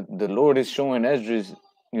perspective. If the Lord is showing Esdras,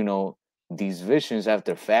 these visions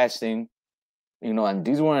after fasting, and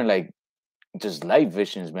these weren't like just light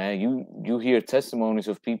visions, man. You hear testimonies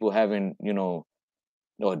of people having,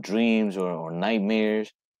 or dreams or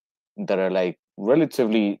nightmares that are like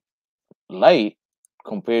relatively light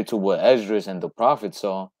compared to what Esdras and the prophets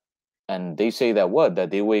saw. And they say that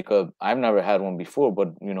they wake up. I've never had one before,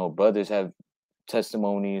 but brothers have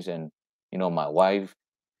testimonies, and my wife,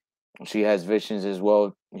 she has visions as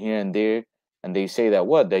well here and there. And they say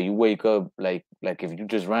that you wake up like if you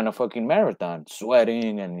just ran a fucking marathon,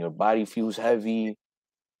 sweating, and your body feels heavy.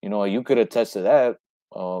 You could attest to that,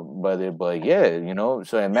 brother. But yeah,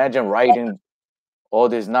 so imagine writing all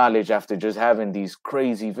this knowledge after just having these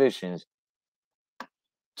crazy visions.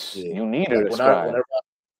 Yeah. You need like a scribe.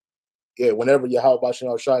 Whenever Yahweh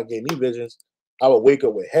Shah Shah gave me visions, I would wake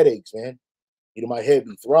up with headaches, man. My head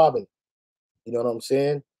be throbbing. You know what I'm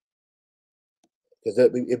saying? Because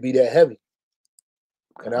it'd be that heavy.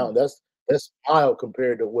 And now that's mild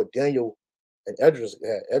compared to what Daniel and Esdras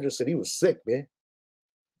had. Esdras said he was sick, man.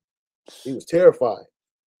 He was terrified.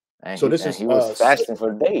 And so he was fasting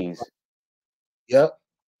for days. Yep.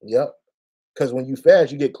 Because when you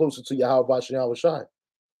fast, you get closer to Yahweh Shah.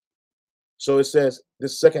 So it says,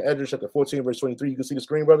 this second Esdras chapter 14, verse 23. You can see the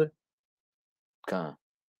screen, brother? Khan.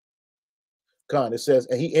 It says,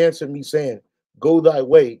 and he answered me, saying, go thy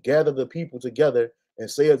way, gather the people together, and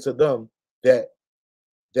say unto them that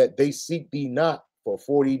they seek thee not for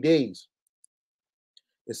 40 days.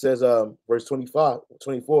 It says, verse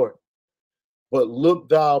 24. But look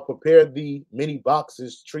thou, prepare thee many box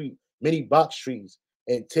trees,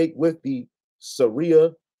 and take with thee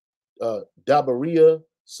Saria, Dabaria,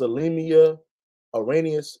 Salimia,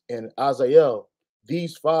 Aranius, and Azael,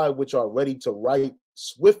 these 5 which are ready to write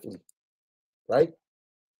swiftly, right?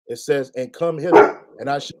 It says, and come hither, and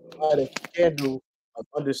I shall light a candle of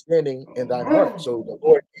understanding in thine heart. So the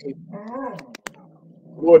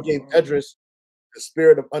Lord gave Edris the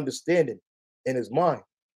spirit of understanding in his mind.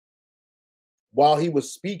 While he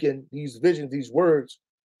was speaking these visions, these words,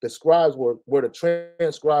 the scribes were to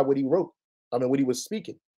transcribe what he wrote. I mean, what he was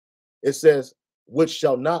speaking. It says, which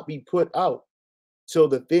shall not be put out till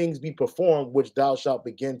the things be performed which thou shalt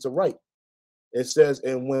begin to write. It says,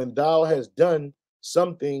 and when thou hast done,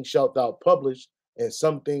 some things shalt thou publish, and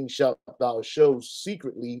some things shalt thou show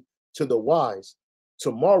secretly to the wise.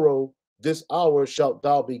 Tomorrow, this hour shalt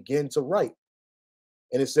thou begin to write.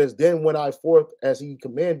 And it says, then went I forth as he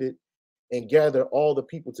commanded, and gathered all the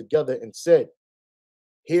people together, and said,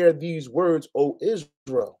 hear these words, O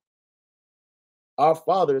Israel. Our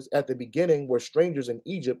fathers at the beginning were strangers in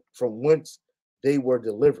Egypt, from whence they were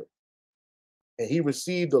delivered. And he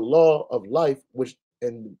received the law of life, which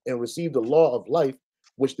and received the law of life,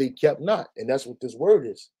 which they kept not. And that's what this word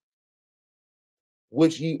is.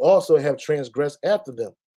 Which ye also have transgressed after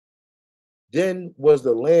them. Then was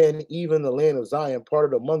the land, even the land of Zion,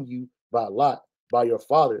 parted among you by lot, by your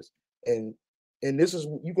fathers. And this is,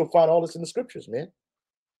 you can find all this in the scriptures, man.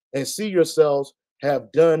 And see yourselves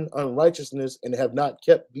have done unrighteousness and have not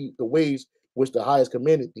kept the ways which the highest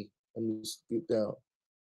commanded thee. Let me skip down.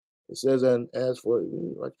 It says, and as for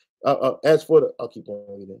the, I'll keep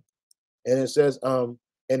on reading. And it says,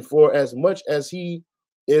 and for as much as he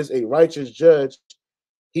is a righteous judge,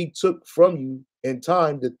 he took from you in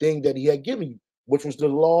time the thing that he had given you, which was the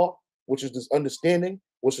law, which is this understanding,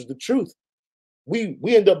 which is the truth. We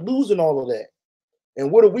end up losing all of that. And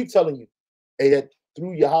what are we telling you? Hey, that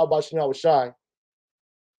through Yahweh Shem Shai,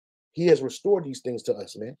 he has restored these things to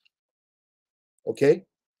us, man. Okay?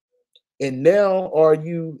 And now are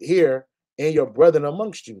you here and your brethren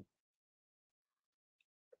amongst you.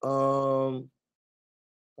 I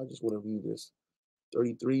just want to read this.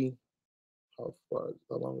 33. How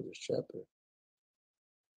long is this chapter?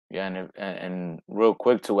 Yeah, and real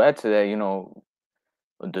quick to add to that, you know,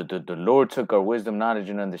 the Lord took our wisdom, knowledge,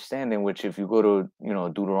 and understanding, which if you go to, you know,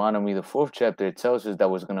 Deuteronomy, the 4th chapter, it tells us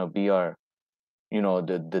that was gonna be our, you know,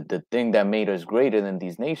 the thing that made us greater than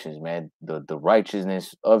these nations, man. The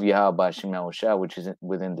righteousness of Yahweh Shem Yahushua, which is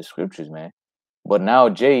within the scriptures, man. But now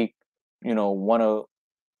Jake, you know, wanna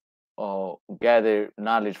gather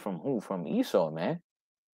knowledge from who? From Esau, man.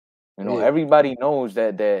 You know, Yeah. everybody knows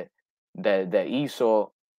that Esau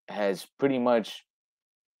has pretty much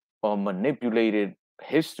manipulated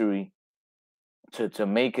history to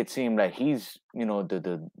make it seem like he's, you know,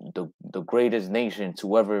 the greatest nation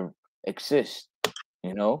to ever exist,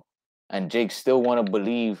 you know, and Jake still want to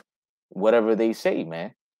believe whatever they say,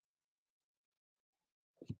 man.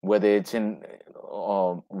 Whether it's in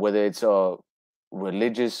whether it's a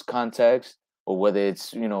religious context or whether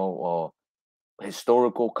it's, you know,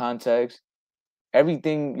 historical context,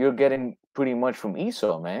 everything you're getting pretty much from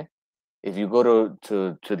Esau, man. If you go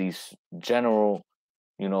to these general,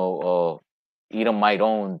 you know, Edomite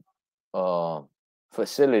owned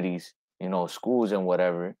facilities, you know, schools and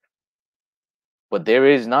whatever, but there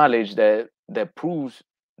is knowledge that proves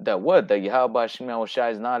that Yahweh Shem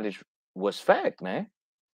Shai's knowledge was fact, man.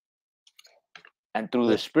 And through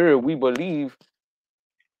Yeah. the spirit, we believe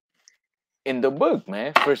in the book,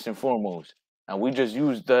 man, first and foremost. And we just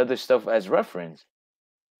use the other stuff as reference.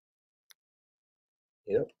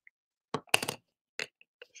 Yep.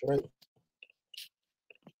 That's right.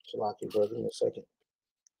 Salaki, brother, in a second.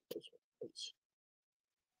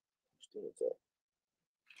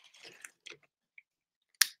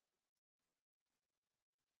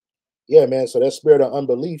 Yeah, man. So that spirit of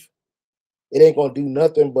unbelief, it ain't gonna do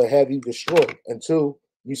nothing but have you destroyed until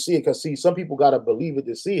you see it. Because see, some people gotta believe it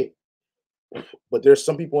to see it. But there's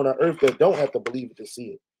some people on the earth that don't have to believe it to see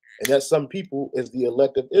it. And that some people is the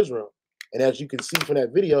elect of Israel. And as you can see from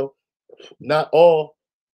that video, not all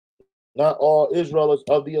Israel is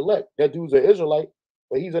of the elect. That dude's an Israelite,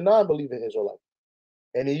 but he's a non-believing Israelite.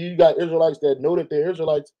 And then you got Israelites that know that they're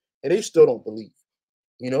Israelites and they still don't believe,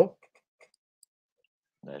 you know?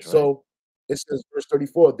 That's right. So it says, verse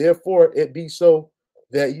 34, therefore it be so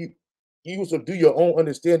that you shall do your own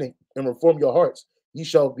understanding and reform your hearts. Ye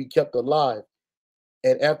shall be kept alive,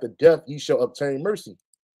 and after death ye shall obtain mercy.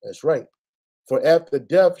 That's right. For after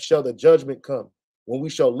death shall the judgment come, when we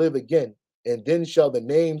shall live again, and then shall the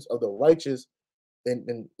names of the righteous,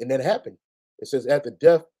 and then happen. It says, after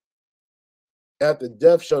death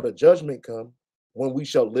shall the judgment come, when we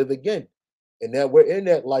shall live again. And now we're in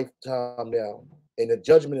that lifetime now, and the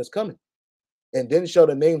judgment is coming. And then shall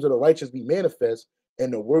the names of the righteous be manifest,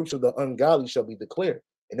 and the works of the ungodly shall be declared.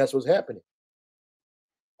 And that's what's happening.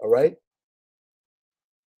 All right.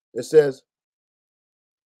 It says,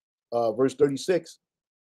 verse 36,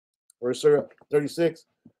 verse 36.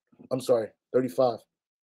 I'm sorry, 35.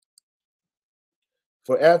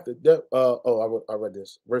 For after death, I read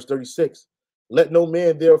this. Verse 36. Let no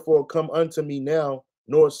man therefore come unto me now,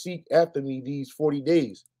 nor seek after me these 40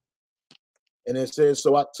 days. And it says,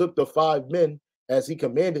 so I took the 5 men as he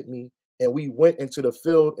commanded me, and we went into the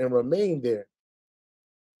field and remained there.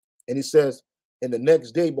 And he says, and the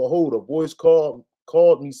next day, behold, a voice called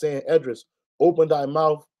me, saying, Edris, open thy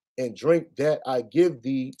mouth and drink that I give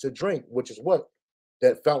thee to drink, which is what?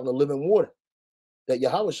 That fountain of living water that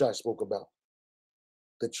Yahweh spoke about.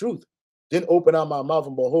 The truth. Then opened out my mouth,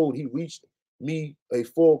 and behold, he reached me a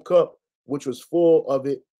full cup, which was full of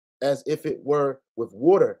it as if it were with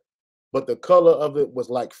water, but the color of it was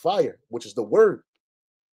like fire, which is the word.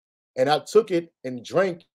 And I took it and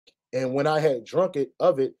drank, and when I had drunk it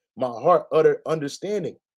of it, my heart uttered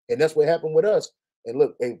understanding. And that's what happened with us. And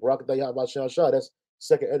look, hey, that's 2nd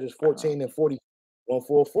Esdras 14 and 40,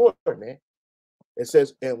 144, man. It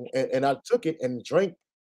says, and I took it and drank,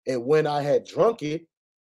 and when I had drunk it,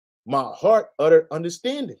 my heart uttered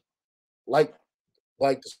understanding. Like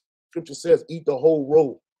the scripture says, eat the whole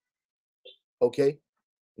roll. Okay?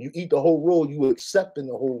 You eat the whole roll, you accepting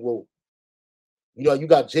the whole roll. You know, you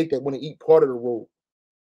got Jake that want to eat part of the roll.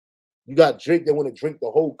 You got Drake that want to drink the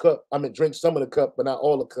whole cup. I mean, drink some of the cup, but not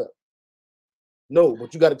all the cup. No,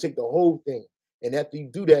 but you got to take the whole thing. And after you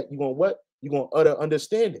do that, you're going to what? You're going to utter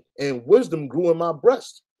understanding. And wisdom grew in my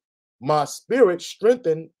breast. My spirit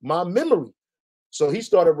strengthened my memory. So he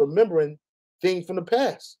started remembering things from the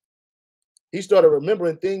past. He started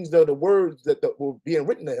remembering things that the words that were being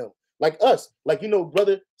written to him. Like us. Like, you know,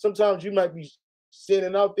 brother, sometimes you might be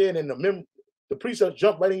sitting out there and the precepts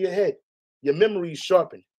jump right in your head. Your memory is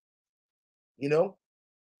sharpened. You know?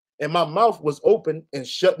 And my mouth was open and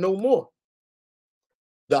shut no more.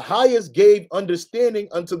 The highest gave understanding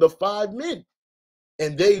unto the 5 men,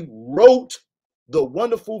 and they wrote the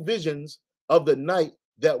wonderful visions of the night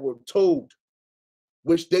that were told,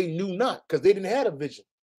 which they knew not, because they didn't have a vision.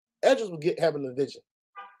 Esdras was having a vision,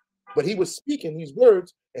 but he was speaking these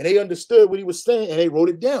words, and they understood what he was saying, and they wrote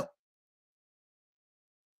it down,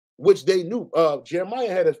 which they knew. Jeremiah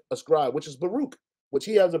had a scribe, which is Baruch, which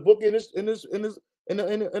he has a book in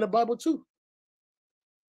the Bible too.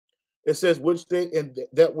 It says which they and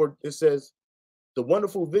that were. It says the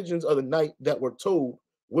wonderful visions of the night that were told,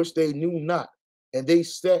 which they knew not, and they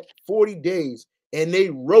sat 40 days, and they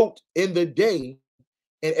wrote in the day,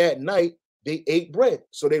 and at night they ate bread.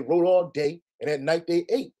 So they wrote all day, and at night they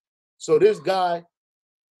ate. So this guy,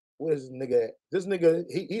 where's this nigga at? This nigga,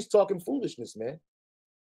 he's talking foolishness, man.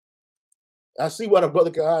 I see why the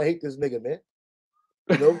brother I hate this nigga, man.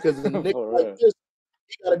 You know, because the nigga like this,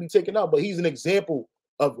 he got to be taken out. But he's an example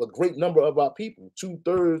of a great number of our people.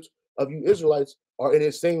 2/3 of you Israelites are in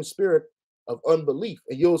the same spirit of unbelief.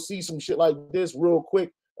 And you'll see some shit like this real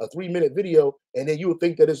quick, a 3-minute video, and then you'll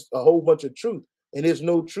think that it's a whole bunch of truth. And there's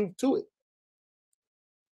no truth to it.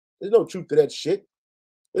 There's no truth to that shit.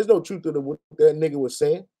 There's no truth to what that nigga was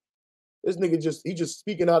saying. This nigga he just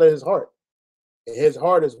speaking out of his heart. And his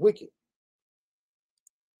heart is wicked.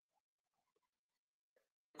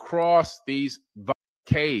 Across these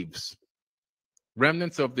caves,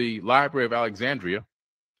 remnants of the Library of Alexandria,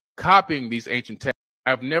 copying these ancient texts.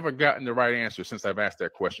 I've never gotten the right answer since I've asked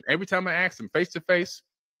that question. Every time I ask them face to face,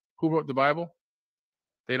 who wrote the Bible?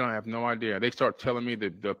 They don't have no idea. They start telling me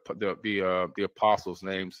the apostles'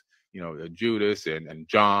 names, you know, Judas and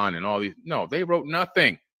John and all these. No, they wrote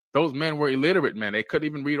nothing. Those men were illiterate men. They couldn't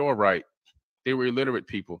even read or write. They were illiterate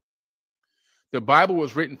people. The Bible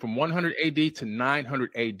was written from 100 AD to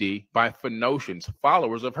 900 AD by Phoenicians,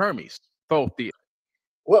 followers of Hermes. Both the.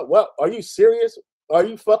 What? Are you serious? Are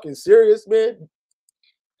you fucking serious, man?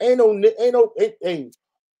 Ain't no. Hey,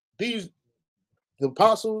 the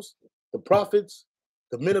apostles, the prophets,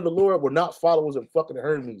 the men of the Lord were not followers of fucking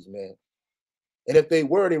Hermes, man. And if they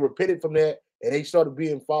were, they repented from that and they started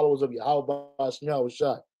being followers of Yahweh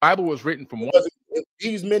Shai. Bible was written from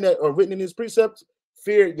these men that are written in his precepts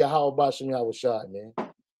feared Yahweh Shai, man.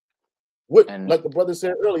 What, like the brother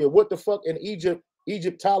said earlier, what the fuck in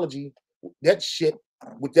Egyptology, that shit,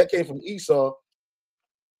 that came from Esau,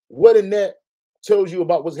 what in that tells you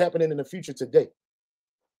about what's happening in the future today?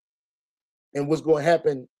 And what's going to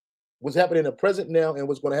happen, what's happening in the present now and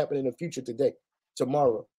what's going to happen in the future today,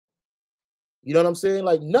 tomorrow. You know what I'm saying?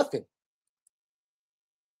 Like nothing.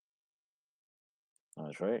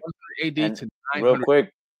 That's right. AD and to real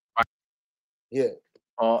quick. Yeah.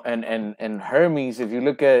 And Hermes, if you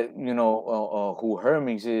look at, you know, who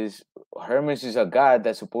Hermes is a god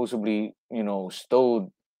that supposedly, you know,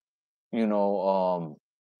 stole you know,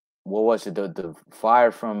 what was it? The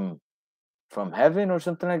fire from heaven or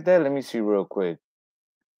something like that. Let me see real quick.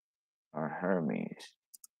 Or Hermes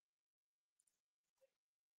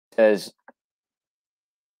says,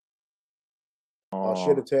 I'll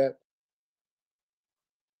share the tab.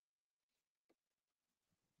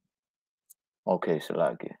 okay, so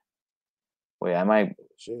like, wait, I might.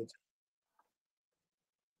 Share the tab.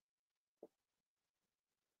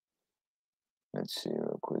 Let's see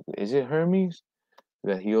real quick. Is it Hermes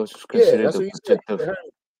that he also is Yeah, considered that's the what he said. protective?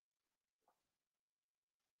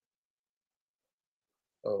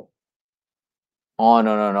 Oh. Oh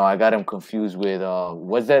no! I got him confused with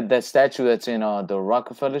what's that statue that's in the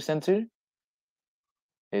Rockefeller Center?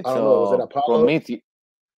 It's I don't know. Was it Apollo? Prometheus.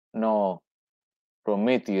 No,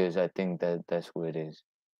 Prometheus. I think that's who it is.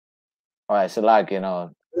 All right, so like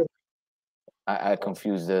I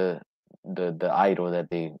confused the idol that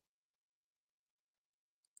they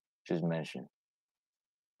just mentioned.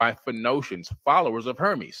 By Phoenicians, followers of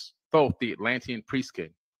Hermes, Thoth, the Atlantean priest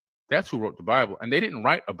king. That's who wrote the Bible. And they didn't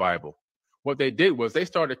write a Bible. What they did was they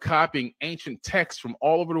started copying ancient texts from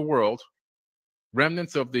all over the world,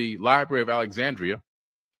 remnants of the Library of Alexandria,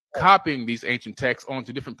 copying these ancient texts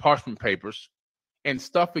onto different parchment papers and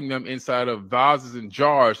stuffing them inside of vases and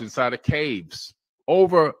jars inside of caves.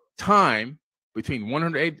 Over time, between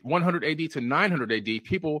 100 AD to 900 AD,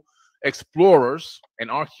 people, explorers and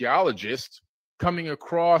archaeologists, coming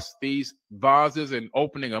across these vases and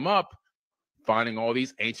opening them up, finding all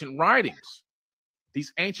these ancient writings.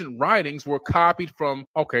 These ancient writings were copied from,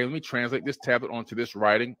 okay, let me translate this tablet onto this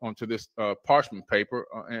writing, onto this parchment paper,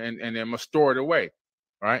 and then I'm going to store it away,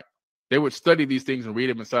 right? They would study these things and read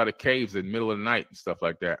them inside of caves in the middle of the night and stuff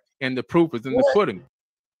like that. And the proof is in the pudding.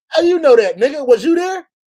 How you know that, nigga? Was you there?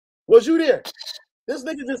 Was you there? This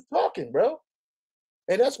nigga just talking, bro.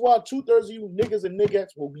 And that's why 2/3 of you niggas and niggas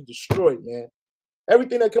will be destroyed, man.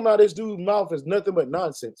 Everything that come out of this dude's mouth is nothing but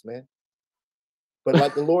nonsense, man. But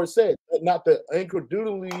like the Lord said, let not the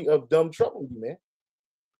incredulity of dumb trouble you, man.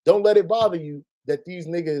 Don't let it bother you that these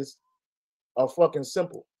niggas are fucking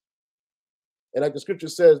simple. And like the scripture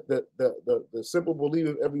says, the simple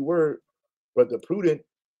believe every word, but the prudent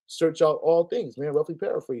search out all things, man. Roughly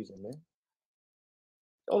paraphrasing, man.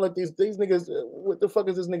 Don't let these niggas. What the fuck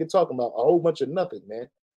is this nigga talking about? A whole bunch of nothing, man.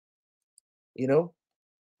 You know,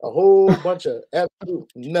 a whole bunch of absolute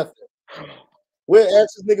nothing. Where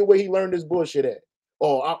ask this nigga where he learned this bullshit at?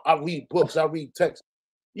 Oh, I read books, I read texts.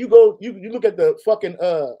 You go, you look at the fucking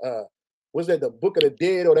what's that, the Book of the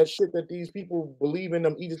Dead, or that shit that these people believe in,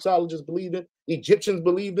 them Egyptologists believe in, Egyptians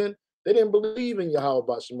believed in. They didn't believe in Yahweh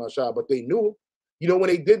Bashim Mashah, but they knew him. You know when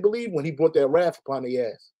they did believe? When he brought that wrath upon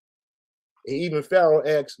their ass. And even Pharaoh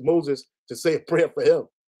asked Moses to say a prayer for him,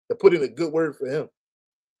 to put in a good word for him.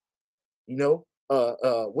 You know,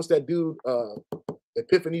 what's that dude?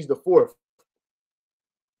 Epiphanes the Fourth.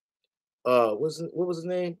 What was his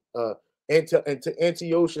name?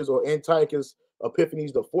 Antiochus or Antiochus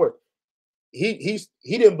Epiphanes the Fourth. He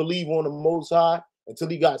didn't believe on the Most High until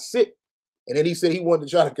he got sick, and then he said he wanted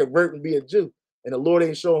to try to convert and be a Jew, and the Lord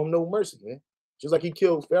ain't show him no mercy, man. Just like he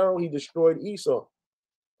killed Pharaoh, he destroyed Esau.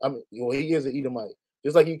 I mean, well, he is an Edomite.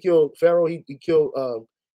 Just like he killed Pharaoh, he killed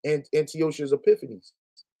Antiochus Epiphanes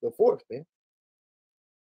the Fourth, man.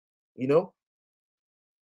 You know,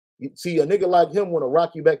 you see a nigga like him want to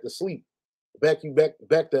rock you back to sleep, back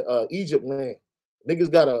to Egypt land.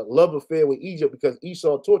 Niggas got a love affair with Egypt because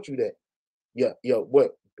Esau taught you that. Yeah,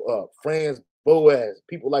 what? Franz, Boaz,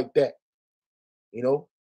 people like that. You know,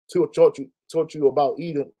 taught you about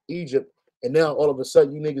Egypt, and now all of a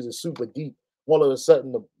sudden you niggas are super deep. All of a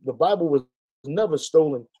sudden the Bible was never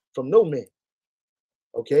stolen from no man.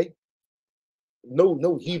 Okay?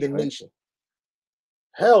 No heathen nation.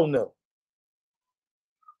 Hell no.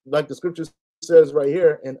 Like the scripture says right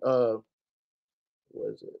here in what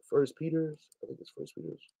is it? First Peter's, I think it's First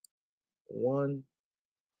Peter's 1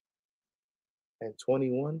 and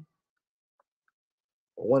 21.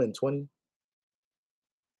 Or 1 and 20.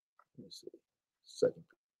 Let me see.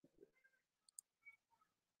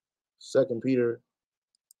 Second Peter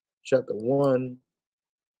chapter 1.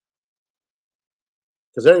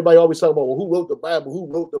 Because everybody always talk about, well, who wrote the Bible?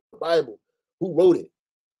 Who wrote the Bible? Who wrote it?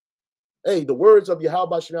 Hey, the words of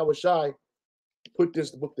Yahweh Shemel Shai put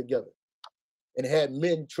this book together and had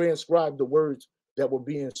men transcribe the words that were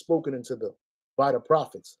being spoken into them by the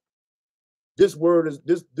prophets. This word is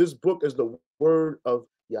this book is the word of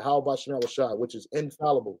Yahweh Shemel Shai, which is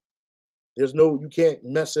infallible. There's no, you can't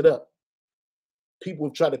mess it up.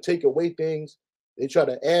 People try to take away things, they try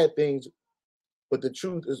to add things, but the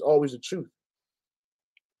truth is always the truth.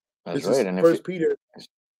 That's This right. is First Peter.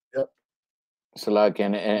 Yep. So like, Yeah,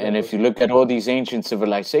 and if verse you look at all these ancient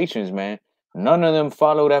civilizations, man, none of them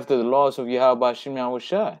followed after the laws of Yahweh Shem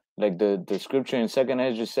Yahushua. Like the scripture in Second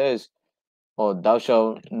Ezra says, "Oh, thou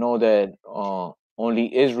shalt know that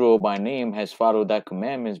only Israel by name has followed thy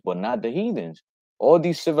commandments, but not the heathens." All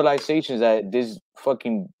these civilizations that this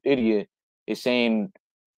fucking idiot is saying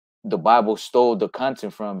the Bible stole the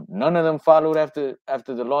content from, none of them followed after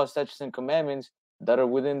the law, statutes, and commandments that are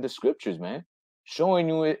within the scriptures, man. Showing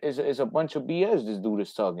you it is a bunch of BS this dude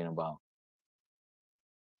is talking about.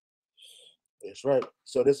 That's right.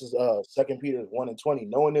 So this is Second Peter 1:20.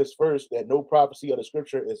 Knowing this first, that no prophecy of the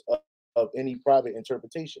scripture is of any private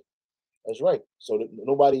interpretation. That's right. So that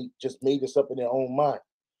nobody just made this up in their own mind.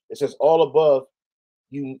 It says all above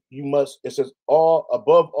you must. It says all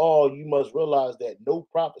above all you must realize that no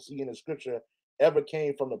prophecy in the scripture ever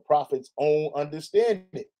came from the prophet's own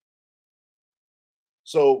understanding.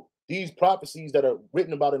 So these prophecies that are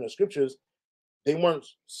written about in the scriptures, they weren't.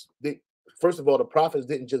 They, first of all, the prophets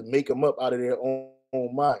didn't just make them up out of their own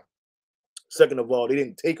mind. Second of all, they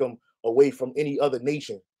didn't take them away from any other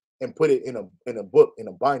nation and put it in a book in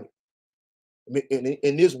a binding.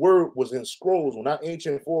 And this word was in scrolls. When our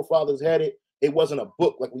ancient forefathers had it, it wasn't a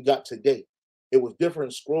book like we got today. It was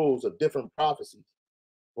different scrolls of different prophecies.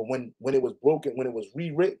 But when it was broken, when it was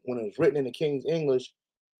rewritten, when it was written in the King's English,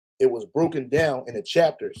 it was broken down into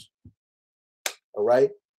chapters. All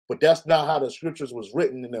right. But that's not how the scriptures was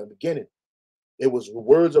written in the beginning. It was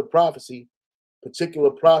words of prophecy.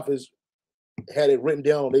 Particular prophets had it written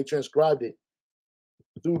down, they transcribed it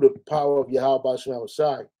through the power of Yahweh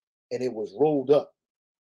Shai, and it was rolled up.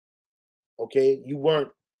 Okay, you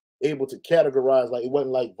weren't able to categorize, like it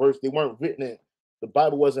wasn't like verse. They weren't written in the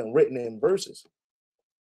Bible wasn't written in verses.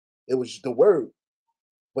 It was just the word,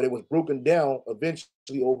 but it was broken down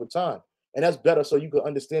eventually over time, and that's better so you can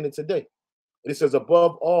understand it today. And it says,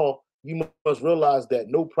 above all, you must realize that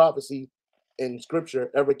no prophecy in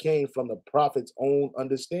Scripture ever came from the prophet's own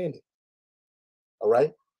understanding. All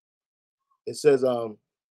right, it says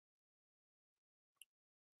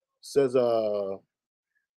says yeah,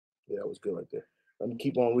 that was good right there. Let me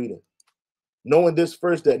keep on reading. Knowing this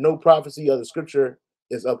first, that no prophecy of the scripture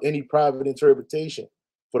is of any private interpretation.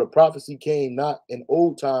 For the prophecy came not in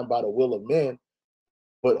old time by the will of man,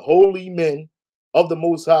 but holy men of the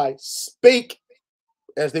Most High spake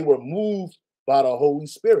as they were moved by the Holy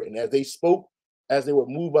Spirit. And as they spoke, as they were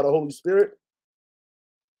moved by the Holy Spirit,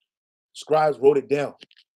 scribes wrote it down.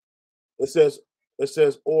 It says,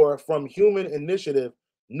 or from human initiative,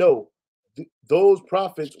 no, those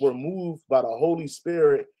prophets were moved by the Holy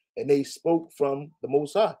Spirit and they spoke from the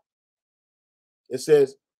Most High. It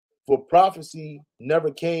says, for prophecy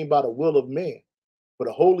never came by the will of man, but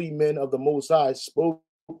the holy men of the Most High spoke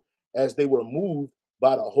as they were moved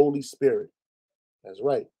by the Holy Spirit. That's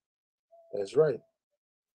right. That's right.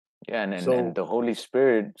 Yeah, and So the Holy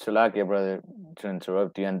Spirit, Salakia, brother, to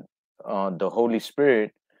interrupt you, and the Holy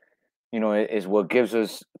Spirit, is what gives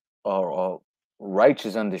us a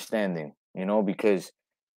righteous understanding. Because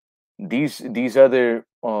these other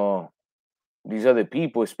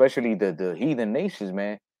people, especially the heathen nations,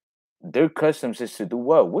 man, their customs is to do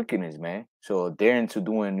what? Wickedness, man. So they're into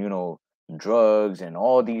doing, drugs and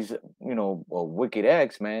all these, wicked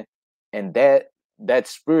acts, man. And that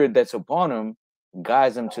spirit that's upon them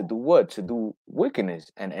guides them to do what? To do wickedness.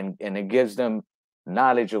 And it gives them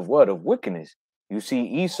knowledge of what? Of wickedness. You see,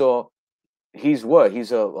 Esau, he's what?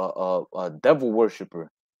 He's a devil worshiper.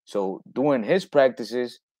 So doing his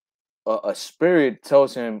practices, a spirit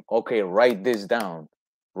tells him, okay, write this down,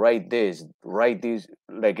 write this, write these.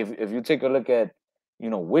 Like if you take a look at,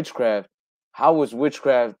 witchcraft, how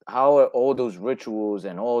are all those rituals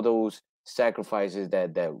and all those sacrifices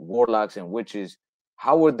that warlocks and witches,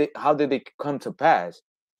 how did they come to pass?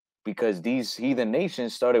 Because these heathen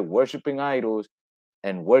nations started worshiping idols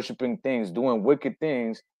and worshiping things, doing wicked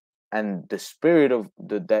things, and the spirit of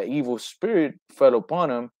that evil spirit fell upon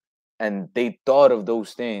them, and they thought of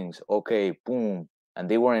those things. Okay, boom, and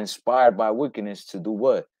they were inspired by wickedness to do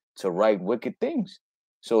what? To write wicked things.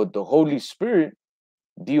 So the Holy Spirit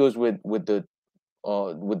deals with the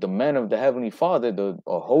men of the Heavenly Father, the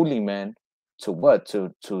holy man, to what?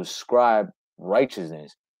 To scribe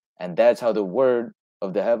righteousness, and that's how the word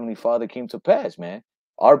of the Heavenly Father came to pass, man.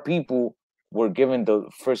 Our people were given the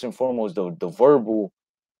first and foremost the verbal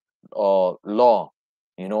law,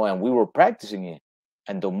 and we were practicing it.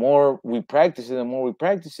 And the more we practice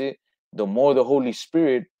it, the more the Holy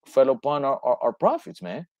Spirit fell upon our prophets,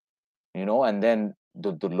 man. And then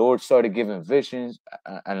the Lord started giving visions,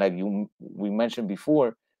 and like we mentioned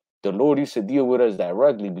before, the Lord used to deal with us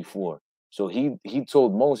directly before. So he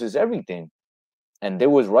told Moses everything. and there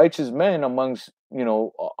was righteous men amongst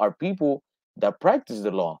our people that practiced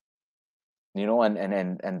the law,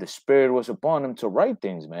 and the spirit was upon them to write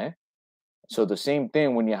things, man. So the same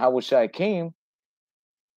thing when Yahweh came,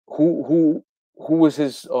 who who who was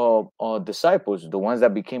his disciples, the ones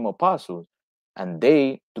that became apostles, and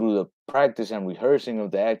they, through the practice and rehearsing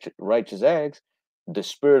of the righteous acts, the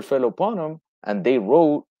spirit fell upon them, and they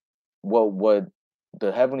wrote what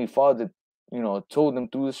the heavenly Father told them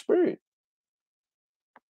through the spirit.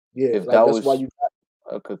 Yeah, If like that that's why was you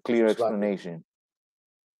got a clear like explanation.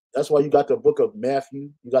 that's why you got the book of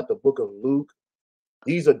Matthew, you got the book of Luke.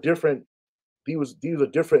 These are different. These are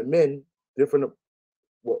different men, different.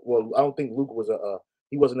 Well, I don't think Luke was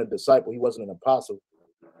he wasn't a disciple, he wasn't an apostle,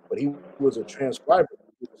 but he was a transcriber.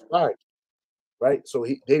 He was inspired, right? So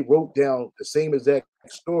they wrote down the same exact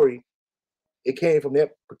story. It came from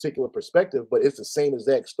that particular perspective, but it's the same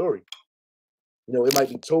exact story. It might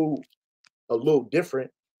be told a little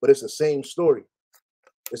different, but it's the same story.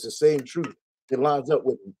 It's the same truth. It lines up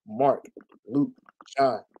with Mark, Luke,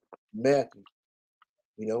 John, Matthew.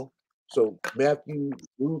 So Matthew,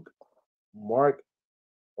 Luke, Mark,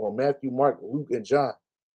 or Matthew, Mark, Luke, and John.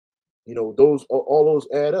 Those all those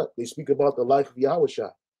add up. They speak about the life of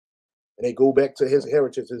Yahushua, and they go back to his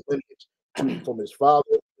heritage, his lineage, from his father.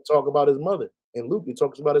 They talk about his mother. In Luke, he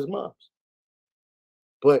talks about his moms.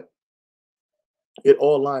 But it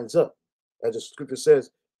all lines up. As the scripture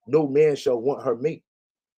says, no man shall want her mate,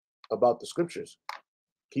 about the scriptures.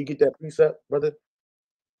 Can you get that precept, brother?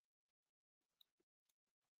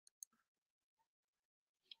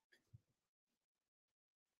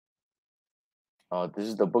 This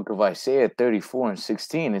is the book of Isaiah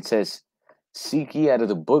 34:16. It says, "Seek ye out of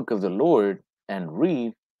the book of the Lord and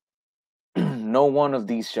read, no one of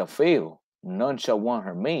these shall fail, none shall want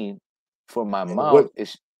her mate, for my And what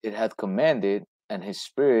mouth it hath commanded, and his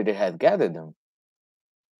spirit it hath gathered them."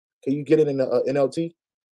 can you get it in the NLT?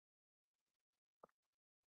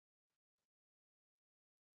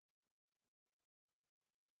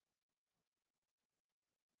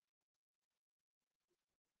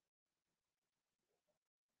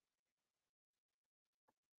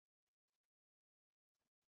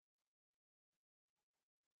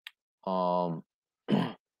 Um,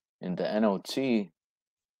 in the NLT,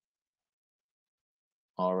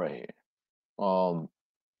 all right.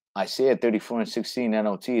 Isaiah 34:16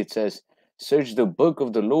 NLT, it says, "Search the book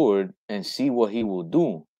of the Lord and see what he will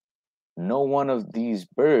do. No one of these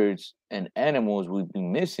birds and animals will be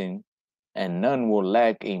missing, and none will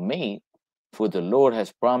lack a mate, for the Lord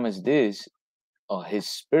has promised this, his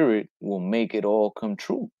spirit will make it all come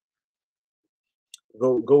true."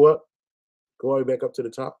 Go up. Go all the way back up to the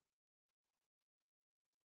top.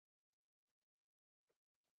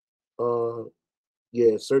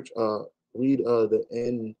 Yeah, search read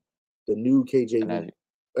the new And KJV.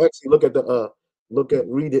 I Actually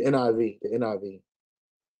read the NIV, the NIV.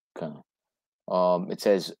 kind it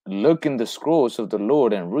says, "Look in the scrolls of the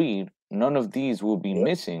Lord and read, none of these will be Yep,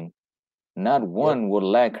 missing, not yep. one will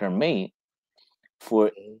lack her mate, for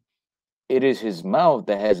Mhm. it is his mouth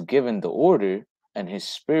that has given the order, and his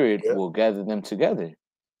spirit Yep. will gather them together."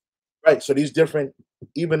 Right. So these different,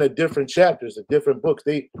 even the different chapters, the different books,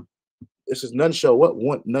 this is none shall what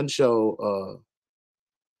one none shall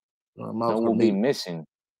mouth None her will be mate. missing.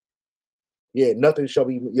 Yeah, nothing shall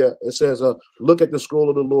be. Yeah, it says, look at the scroll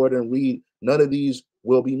of the Lord and read. None of these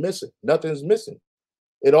will be missing. Nothing's missing.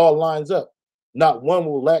 It all lines up. Not one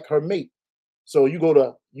will lack her mate. So you go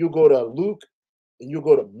to Luke and you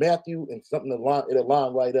go to Matthew and something it'll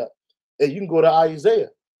line right up. And you can go to Isaiah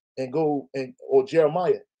and or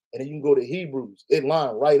Jeremiah, and then you can go to Hebrews. It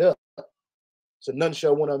line right up. So none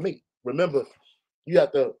shall want her mate. Remember, you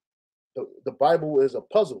got the Bible is a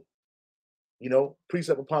puzzle.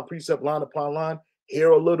 Precept upon precept, line upon line,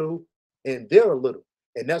 here a little and there a little.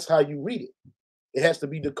 And that's how you read it. It has to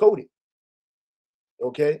be decoded.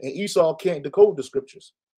 Okay. And Esau can't decode the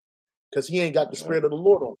scriptures because he ain't got the Yeah. spirit of the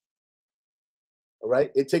Lord on him. All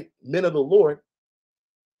right. It takes men of the Lord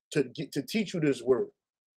to teach you this word.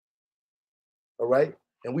 All right.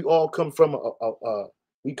 And we all come from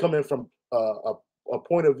we come in from a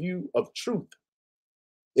point of view of truth.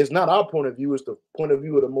 It's not our point of view, it's the point of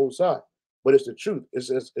view of the Most High, but it's the truth. It's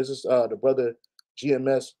the brother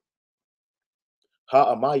GMS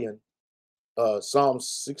Ha'amayan, Psalm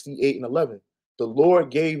 68 and 11. The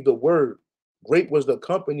Lord gave the word. Great was the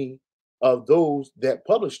company of those that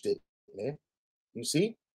published it, man. You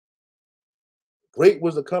see? Great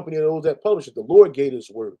was the company of those that published it. The Lord gave his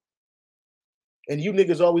word. And you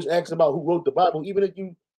niggas always ask about who wrote the Bible. Even if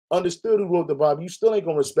you understood who wrote the Bible, you still ain't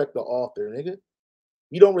gonna respect the author, nigga.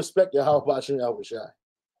 You don't respect your how about Shai.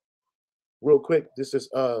 real quick. This is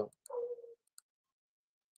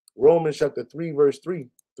Romans chapter 3, verse 3,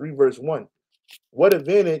 3 verse 1. What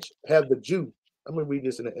advantage have the Jew? I'm gonna read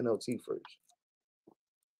this in the NLT first.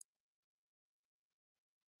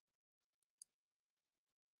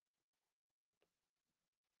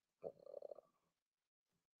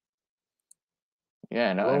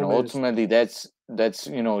 Yeah, and Romans, ultimately that's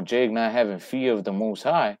Jake not having fear of the Most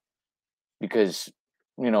High because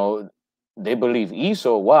you know they believe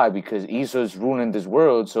Esau. Why? Because Esau's ruling this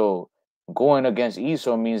world. So going against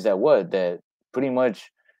Esau means that what? That pretty much,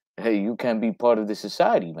 hey, you can't be part of the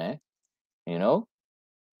society, man. You know.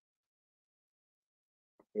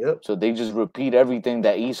 yep. So they just repeat everything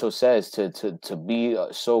that Esau says to be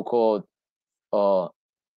so called uh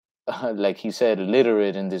like he said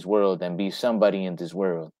literate in this world and be somebody in this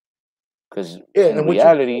world. Because Yeah, in and what you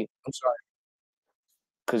reality, I'm sorry.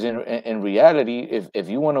 because in reality, if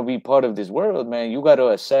you want to be part of this world, man, you got to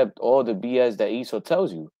accept all the BS that Esau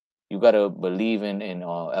tells you. You got to believe in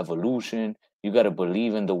evolution. You got to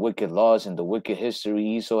believe in the wicked laws and the wicked history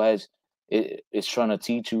Esau has is trying to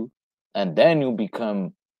teach you, and then you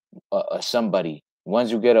become a somebody. Once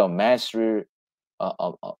you get a master,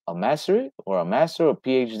 a master or a master or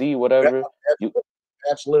PhD, whatever, you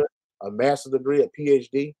Bachelor, a master's degree, a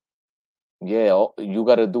PhD. yeah, you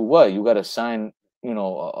got to do what? You got to sign,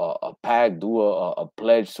 a pact, do a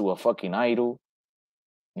pledge to a fucking idol.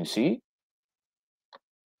 You see?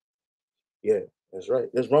 Yeah, that's right.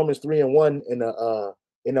 There's Romans 3 and 1 in the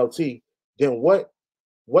NLT. Then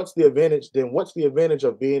what's the advantage? Then what's the advantage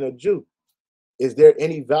of being a Jew? Is there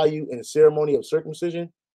any value in the ceremony of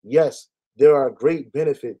circumcision? Yes, there are great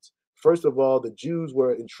benefits. First of all, the Jews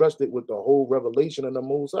were entrusted with the whole revelation of the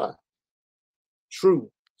Most High. True,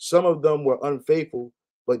 some of them were unfaithful,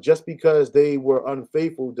 but just because they were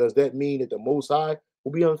unfaithful, does that mean that the Most High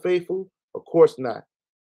will be unfaithful? Of course not.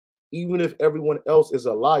 Even if everyone else is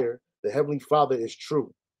a liar, the Heavenly Father is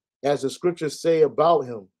true. As the scriptures say about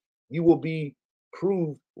him, you will be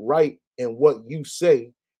proved right in what you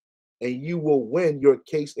say, and you will win your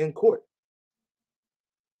case in court.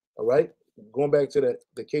 All right. Going back to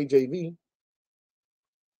the KJV,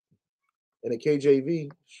 and the KJV,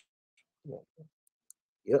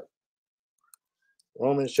 yep,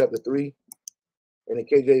 Romans chapter 3, and the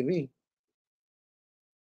KJV,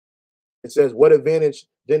 it says, what advantage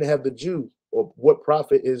then have the Jews, or what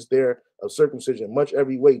profit is there of circumcision? Much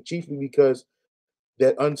every way, chiefly because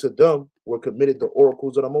that unto them were committed the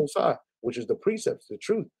oracles of the Most High, which is the precepts, the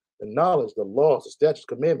truth, the knowledge, the laws, the statutes,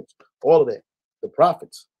 commandments, all of that, the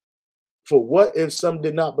prophets. For what if some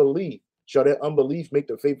did not believe? Shall their unbelief make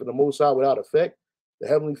the faith of the Most High without effect? The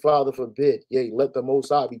Heavenly Father forbid. Yea, let the Most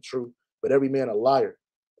High be true, but every man a liar,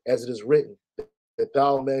 as it is written, that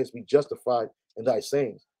thou mayest be justified in thy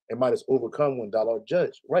sayings, and mightest overcome when thou art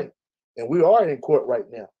judged. Right. And we are in court right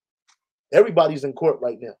now. Everybody's in court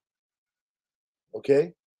right now.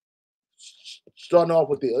 Okay. Starting off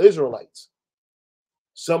with the Israelites.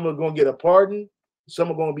 Some are going to get a pardon.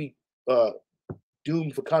 Some are going to be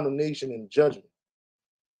doomed for condemnation and judgment,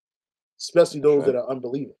 especially That's those that right. are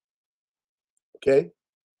unbelieving. Okay.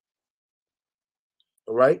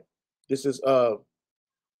 All right. This is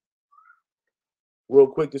real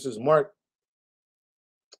quick. This is Mark.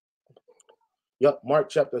 Yep, Mark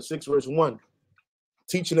chapter 6, verse 1.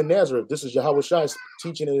 Teaching in Nazareth. This is Yahweh Shai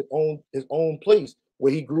teaching in his own place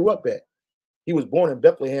where he grew up at. He was born in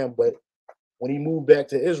Bethlehem, but when he moved back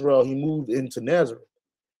to Israel, he moved into Nazareth.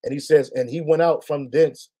 And he says, and he went out from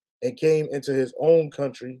thence and came into his own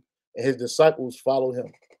country, and his disciples followed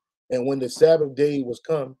him. And when the Sabbath day was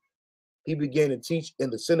come, he began to teach in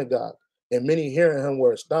the synagogue. And many hearing him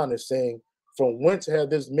were astonished, saying, from whence hath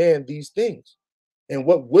this man these things? And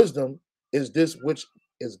what wisdom is this which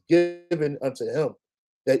is given unto him,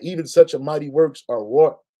 that even such a mighty works are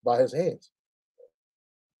wrought by his hands?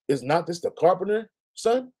 Is not this the carpenter's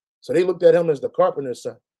son? So they looked at him as the carpenter's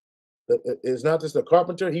son. Is not this the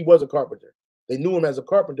carpenter? He was a carpenter. They knew him as a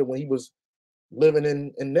carpenter when he was living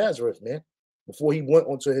in Nazareth, man, before he went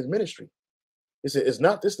onto his ministry. He said, is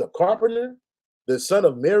not this the carpenter, the son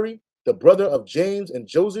of Mary, the brother of James and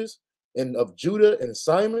Joseph, and of Judah and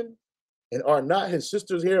Simon? And are not his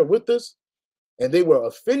sisters here with us? And they were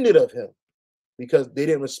offended of him because they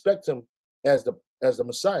didn't respect him as the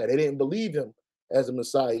Messiah. They didn't believe him as the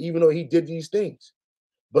Messiah, even though he did these things.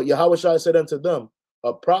 But Yahweh Shai said unto them,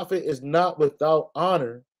 a prophet is not without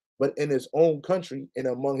honor, but in his own country and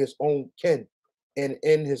among his own kin and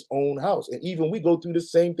in his own house. And even we go through the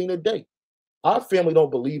same thing today. Our family don't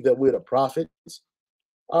believe that we're the prophets.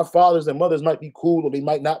 Our fathers and mothers might be cool or they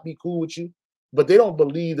might not be cool with you, but they don't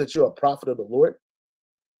believe that you're a prophet of the Lord.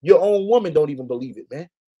 Your own woman don't even believe it, man.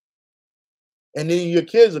 And then your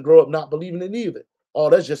kids will grow up not believing it either. Oh,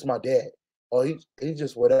 that's just my dad. Oh, he's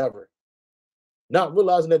just whatever. Not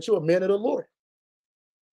realizing that you're a man of the Lord.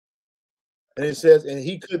 And it says, and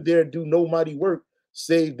he could there do no mighty work,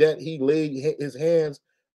 save that he laid his hands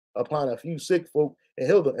upon a few sick folk and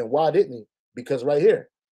healed them. And why didn't he? Because right here.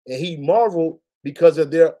 And he marveled because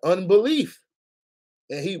of their unbelief.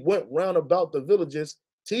 And he went round about the villages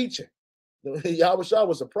teaching. Yahweh Shah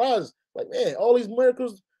was surprised. Like, man, all these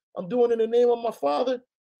miracles I'm doing in the name of my father,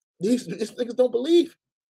 these niggas don't believe.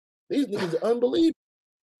 These niggas are unbelievers.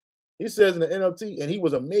 He says in the NLT, and he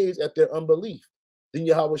was amazed at their unbelief. Then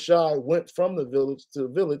Yahweh Shai went from the village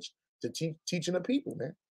to teaching the people,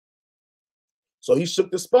 man. So he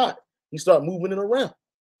shook the spot. He started moving it around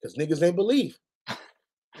because niggas ain't believe.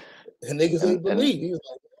 And niggas ain't believe. He was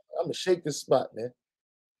like, I'm gonna shake this spot, man.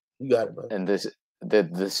 You got it, bro. And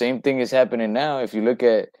the same thing is happening now. If you look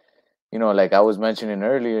at, like I was mentioning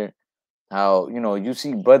earlier, how you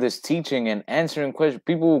see brothers teaching and answering questions.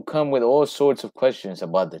 People will come with all sorts of questions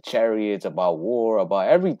about the chariots, about war, about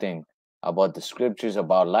everything, about the scriptures,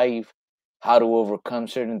 about life, how to overcome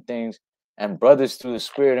certain things. And brothers, through the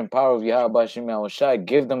spirit and power of Yahweh Shem Shai,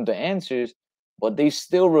 give them the answers, but they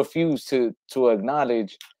still refuse to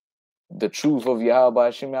acknowledge the truth of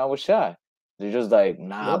Yahweh Shem Shai. They're just like,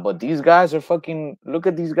 nah, but these guys are fucking, look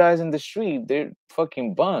at these guys in the street. They're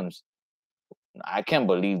fucking bums. I can't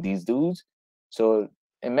believe these dudes. So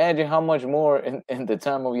imagine how much more in the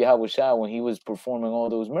time of Yahweh Shai when he was performing all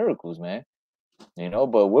those miracles, man.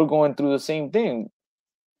 But we're going through the same thing.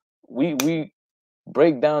 We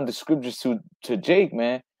break down the scriptures to Jake,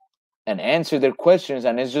 man, and answer their questions,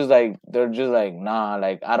 and it's just like they're just like, nah,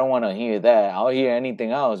 like I don't want to hear that. I'll hear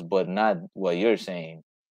anything else, but not what you're saying.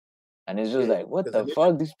 And it's just like, what the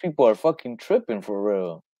fuck? These people are fucking tripping for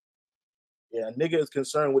real. Yeah, a nigga is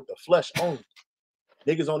concerned with the flesh only.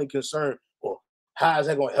 Niggas only concerned, well, how is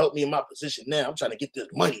that gonna help me in my position now? I'm trying to get this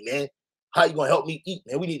money, man. How you gonna help me eat,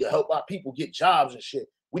 man? We need to help our people get jobs and shit.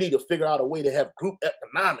 We need to figure out a way to have group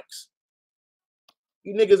economics.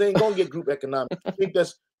 You niggas ain't gonna get group economics. I think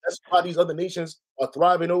that's why these other nations are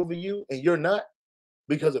thriving over you and you're not,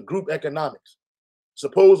 because of group economics.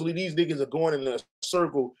 Supposedly these niggas are going in a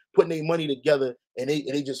circle, putting their money together, and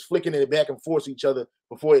they just flicking it back and forth each other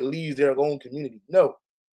before it leaves their own community. No.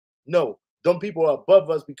 Them people are above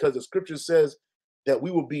us because the scripture says that we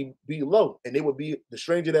will be low, and they will be the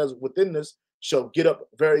stranger that is within us shall get up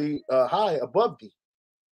very high above thee.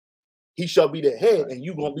 He shall be the head, and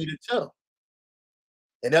you gonna be the tail.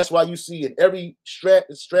 And that's why you see in every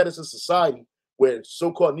stratus of society where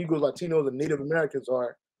so-called Negroes, Latinos, and Native Americans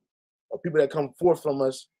are, or people that come forth from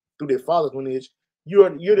us through their father's lineage, you're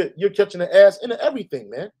catching the ass into everything,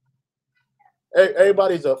 man.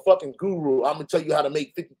 Everybody's a fucking guru. I'm gonna tell you how to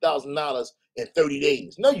make $50,000 in 30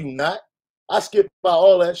 days. No, you not. I skip by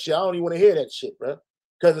all that shit. I don't even want to hear that shit, bro.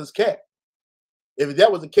 Because it's cat. If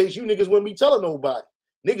that was the case, you niggas wouldn't be telling nobody.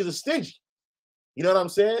 Niggas are stingy. You know what I'm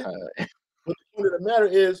saying? But the truth of the matter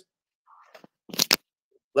is,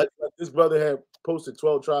 like this brother had posted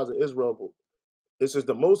 12 tribes of Israel. But this is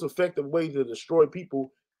the most effective way to destroy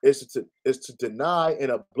people is to deny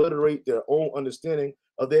and obliterate their own understanding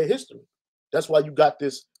of their history. That's why you got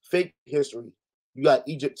this fake history. You got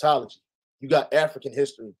Egyptology. You got African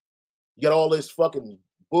history. You got all this fucking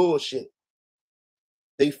bullshit.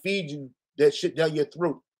 They feed you that shit down your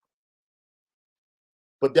throat.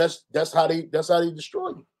 But that's how they destroy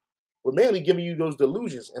you. We're mainly giving you those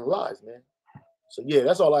delusions and lies, man. So yeah,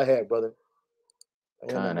 that's all I had, brother.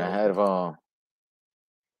 I have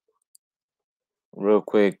real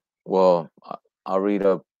quick. Well, I'll read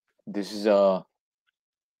up. This is 2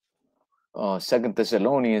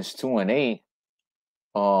 Thessalonians 2:8.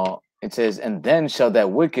 It says, and then shall that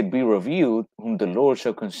wicked be revealed, whom the Lord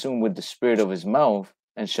shall consume with the spirit of his mouth,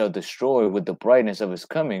 and shall destroy with the brightness of his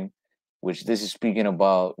coming. Which this is speaking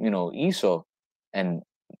about, Esau, and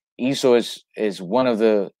Esau is one of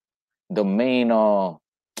the main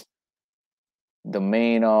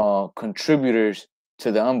contributors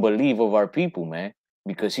to the unbelief of our people, man,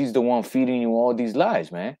 because he's the one feeding you all these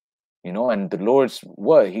lies, man. And the Lord's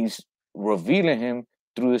he's revealing him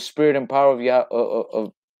through the spirit and power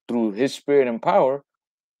of through his spirit and power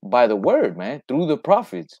by the word, man, through the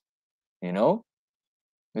prophets.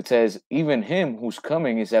 It says, even him whose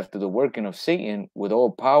coming is after the working of Satan with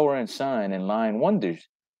all power and sign and lying wonders,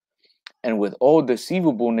 and with all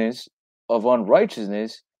deceivableness of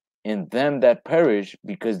unrighteousness in them that perish,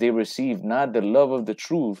 because they receive not the love of the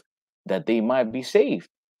truth, that they might be saved.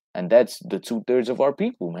 And that's the 2/3 of our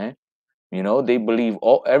people, man. They believe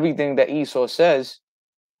everything that Esau says,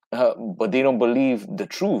 but they don't believe the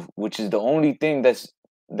truth, which is the only thing that's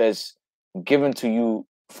given to you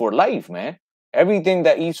for life, man. Everything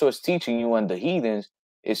that Esau is teaching you and the heathens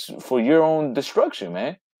is for your own destruction,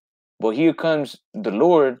 man. But here comes the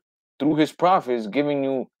Lord through his prophets giving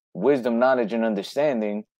you wisdom, knowledge, and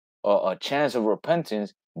understanding, a chance of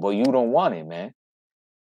repentance, but you don't want it, man.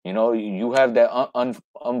 You know, you have that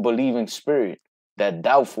unbelieving spirit, that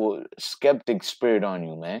doubtful, skeptic spirit on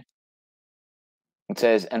you, man. It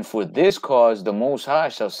says, and for this cause the Most High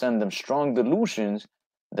shall send them strong delusions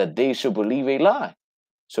that they should believe a lie.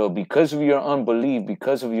 So because of your unbelief,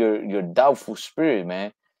 because of your doubtful spirit,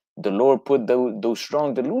 man, the Lord put those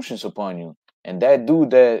strong delusions upon you. And that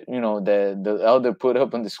dude that, you know, that the elder put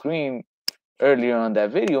up on the screen earlier on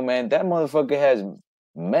that video, man, that motherfucker has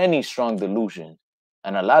many strong delusions.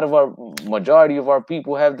 And a lot of our majority of our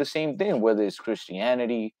people have the same thing, whether it's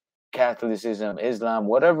Christianity, Catholicism, Islam,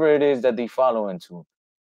 whatever it is that they following.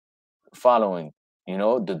 You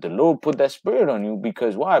know, the Lord put that spirit on you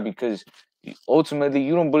because why? Because ultimately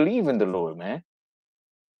you don't believe in the Lord, man.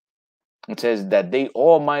 It says that they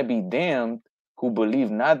all might be damned who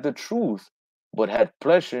believe not the truth, but had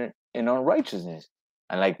pleasure in unrighteousness.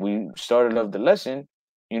 And like we started off the lesson,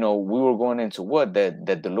 you know, we were going into what that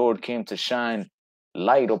the Lord came to shine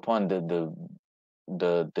light upon the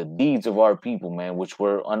deeds of our people, man, which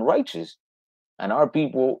were unrighteous. And our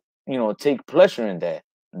people, you know, take pleasure in that.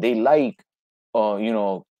 They like you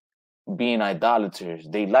know, being idolaters.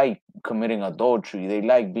 They like committing adultery. They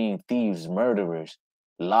like being thieves, murderers,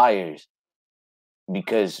 liars,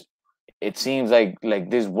 because it seems like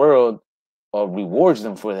this world rewards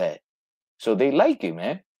them for that. So they like it,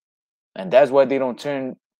 man, and that's why they don't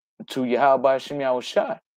turn to Yahweh Shem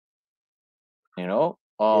Yahushua. You know,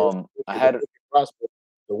 Yes, I the had wicked prosper.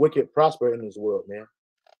 The wicked prosper in this world, man.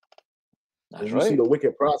 When that's you see right, the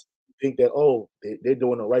wicked prosper, you think that they're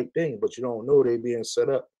doing the right thing, but you don't know they're being set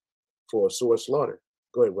up for a sword slaughter.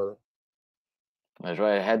 Go ahead, brother. that's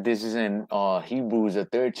right. I had this is in Hebrews, the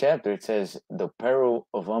third chapter. It says the peril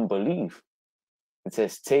of unbelief. It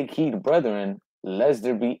says, "Take heed, brethren, lest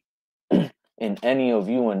there be in any of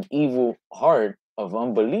you an evil heart of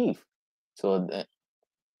unbelief." So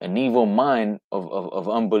an evil mind of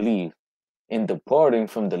unbelief in departing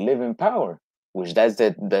from the living power, which that's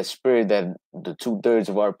that spirit that the 2/3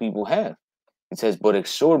 of our people have. It says, but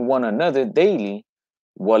exhort one another daily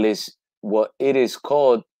while it is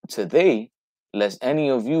called today, lest any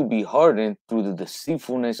of you be hardened through the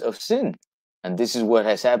deceitfulness of sin. And this is what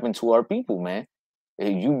has happened to our people, man.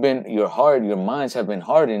 Your minds have been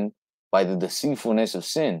hardened by the deceitfulness of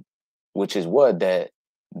sin, which is what that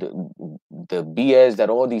the the BS that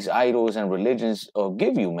all these idols and religions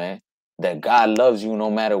give you, man. That God loves you no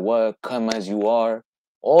matter what, come as you are.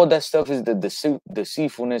 All that stuff is the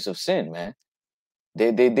deceitfulness of sin, man.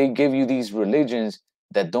 They give you these religions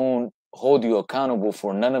that don't hold you accountable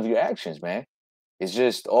for none of your actions, man. It's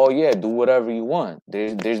just, oh yeah, do whatever you want.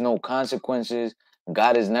 There's no consequences.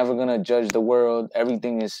 God is never gonna judge the world.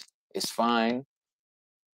 Everything is fine,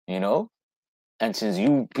 you know? And since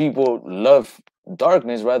you people love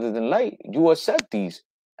darkness rather than light, you accept these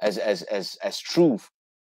as truth.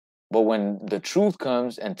 But when the truth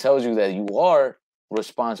comes and tells you that you are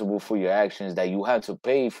responsible for your actions, that you have to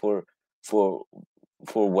pay for for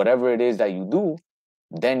whatever it is that you do,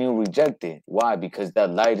 then you reject it. Why? Because that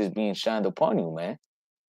light is being shined upon you, man.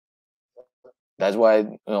 That's why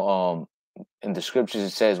in the scriptures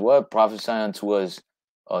it says what? Prophesy unto us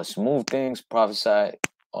smooth things, prophesy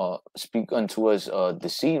speak unto us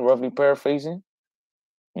deceit, roughly paraphrasing,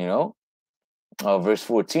 you know. Verse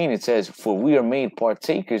 14 it says, for we are made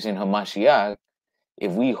partakers in Hamashiach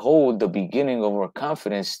if we hold the beginning of our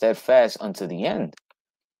confidence steadfast unto the end.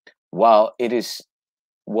 While it is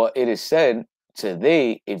what it is said,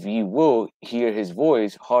 today, if ye will hear his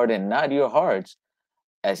voice, harden not your hearts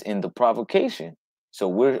as in the provocation. So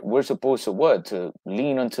we're supposed to what? To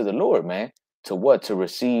lean unto the Lord, man. To what? To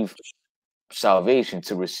receive salvation,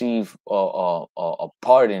 to receive a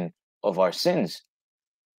pardon of our sins.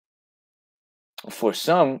 For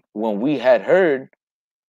some, when we had heard,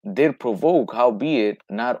 did provoke, howbeit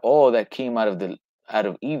not all that came out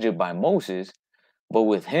of Egypt by Moses, but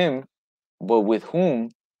with him, but with whom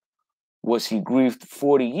was he grieved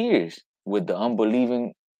 40 years with the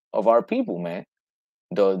unbelieving of our people, man.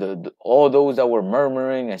 The all those that were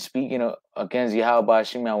murmuring and speaking against Yahweh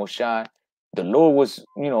Shema Shai, the Lord was,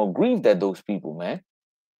 you know, grieved at those people, man.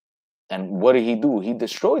 And what did he do? He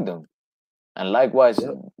destroyed them. And likewise,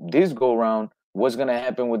 Yep. this go round, what's gonna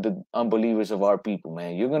happen with the unbelievers of our people,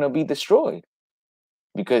 man? You're gonna be destroyed.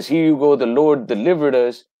 Because here you go, the Lord delivered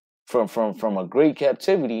us from a great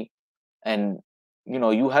captivity, and you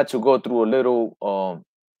know, you had to go through a little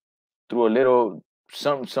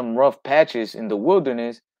some rough patches in the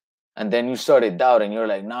wilderness, and then you started doubting. You're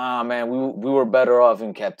like, nah, man, we were better off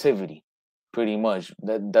in captivity, pretty much.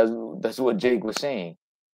 That's what Jake was saying.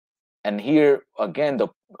 And here again, the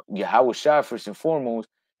Yahweh Shai first and foremost,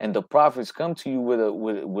 and the prophets come to you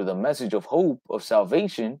with a message of hope, of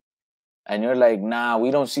salvation, and you're like, nah, we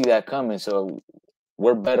don't see that coming, so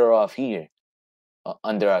we're better off here,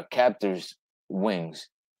 under our captors' wings.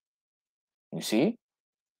 You see?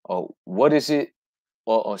 Oh, what is it?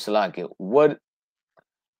 Or Salakia, what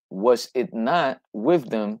was it not with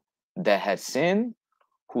them that had sinned,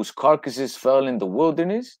 whose carcasses fell in the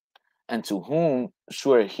wilderness, and to whom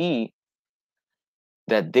swore he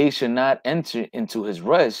that they should not enter into his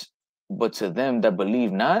rest, but to them that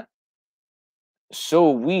believe not? So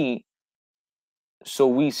we so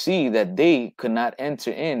we see that they could not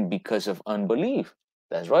enter in because of unbelief.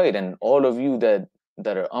 That's right. And all of you that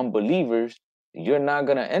are unbelievers, you're not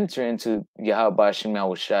gonna enter into Yahweh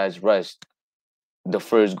Shem Shai's rest the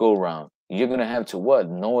first go round. You're gonna have to what?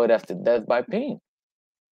 Know it after death by pain.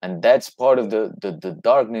 And that's part of the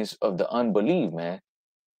darkness of the unbelief, man.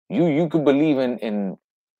 You could believe in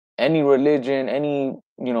any religion, any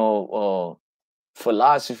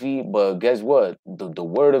philosophy, but guess what? The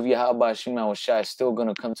word of Yahweh Shema Shai is still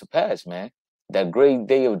gonna come to pass, man. That great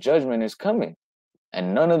day of judgment is coming.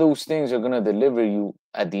 And none of those things are gonna deliver you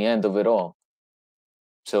at the end of it all.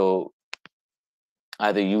 So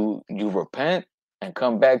either you repent and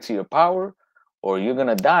come back to your power, or you're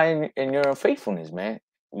gonna die in your unfaithfulness, man.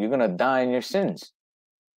 You're gonna die in your sins.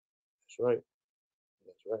 That's right.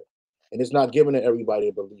 That's right. And it's not given to everybody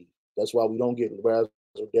to believe. That's why we don't get razzle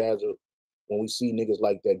dazzle when we see niggas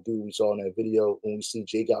like that dude we saw in that video. When we see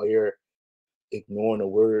Jake out here ignoring the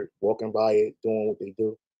word, walking by it, doing what they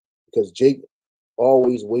do, because Jake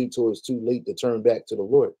always wait till it's too late to turn back to the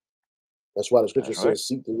Lord. That's why the scripture says,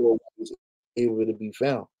 "Seek the Lord while he's able to be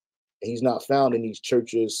found." And he's not found in these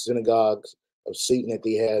churches, synagogues of Satan that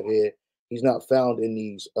they have here. He's not found in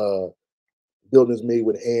these buildings made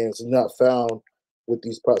with hands. He's not found with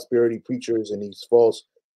these prosperity preachers and these false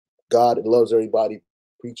God loves everybody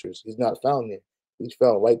preachers. He's not found there. He's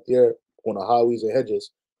found right there on the highways and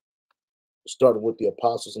hedges, starting with the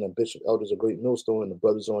apostles and the bishop elders of Great Millstone and the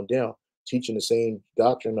brothers on down, teaching the same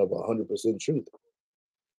doctrine of 100% truth.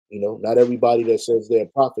 Not everybody that says they're a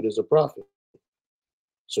prophet is a prophet.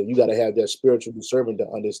 So you got to have that spiritual discernment to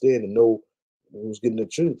understand and know who's getting the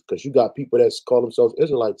truth. Because you got people that call themselves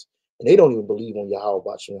Israelites and they don't even believe on Yahweh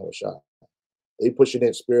Bashim Shai. They pushing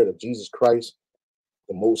that spirit of Jesus Christ,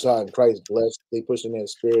 the Most High, and Christ blessed. They pushing that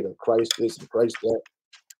spirit of Christ this and Christ that.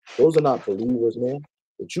 Those are not believers, man.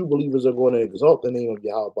 The true believers are going to exalt the name of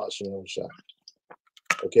Yahweh Bashim Shai.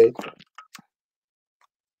 Okay?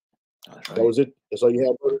 Right. That was it. That's all you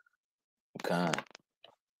have, brother? God.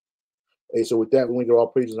 Hey, so with that, we give all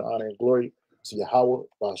praises and honor and glory to Yahweh,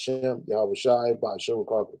 Ba'Shem, Yahweh Shai, Ba'Shem,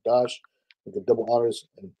 Dash. We give double honors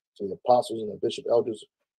and to the apostles and the bishop elders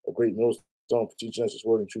of Great Millstone for teaching us this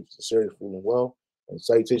word and truth, sincerity, full and well. And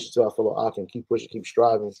salutations to our fellow Akim. Keep pushing, keep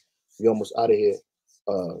striving. We almost out of here.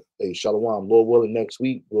 Hey, Shalom. Lord willing, next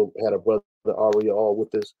week we'll have a brother Aria all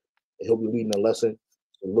with us, and he'll be leading a lesson.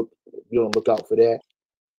 So be on the lookout for that.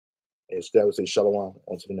 And so that would say Shalom.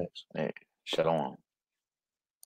 On to the next. Hey, Shalom.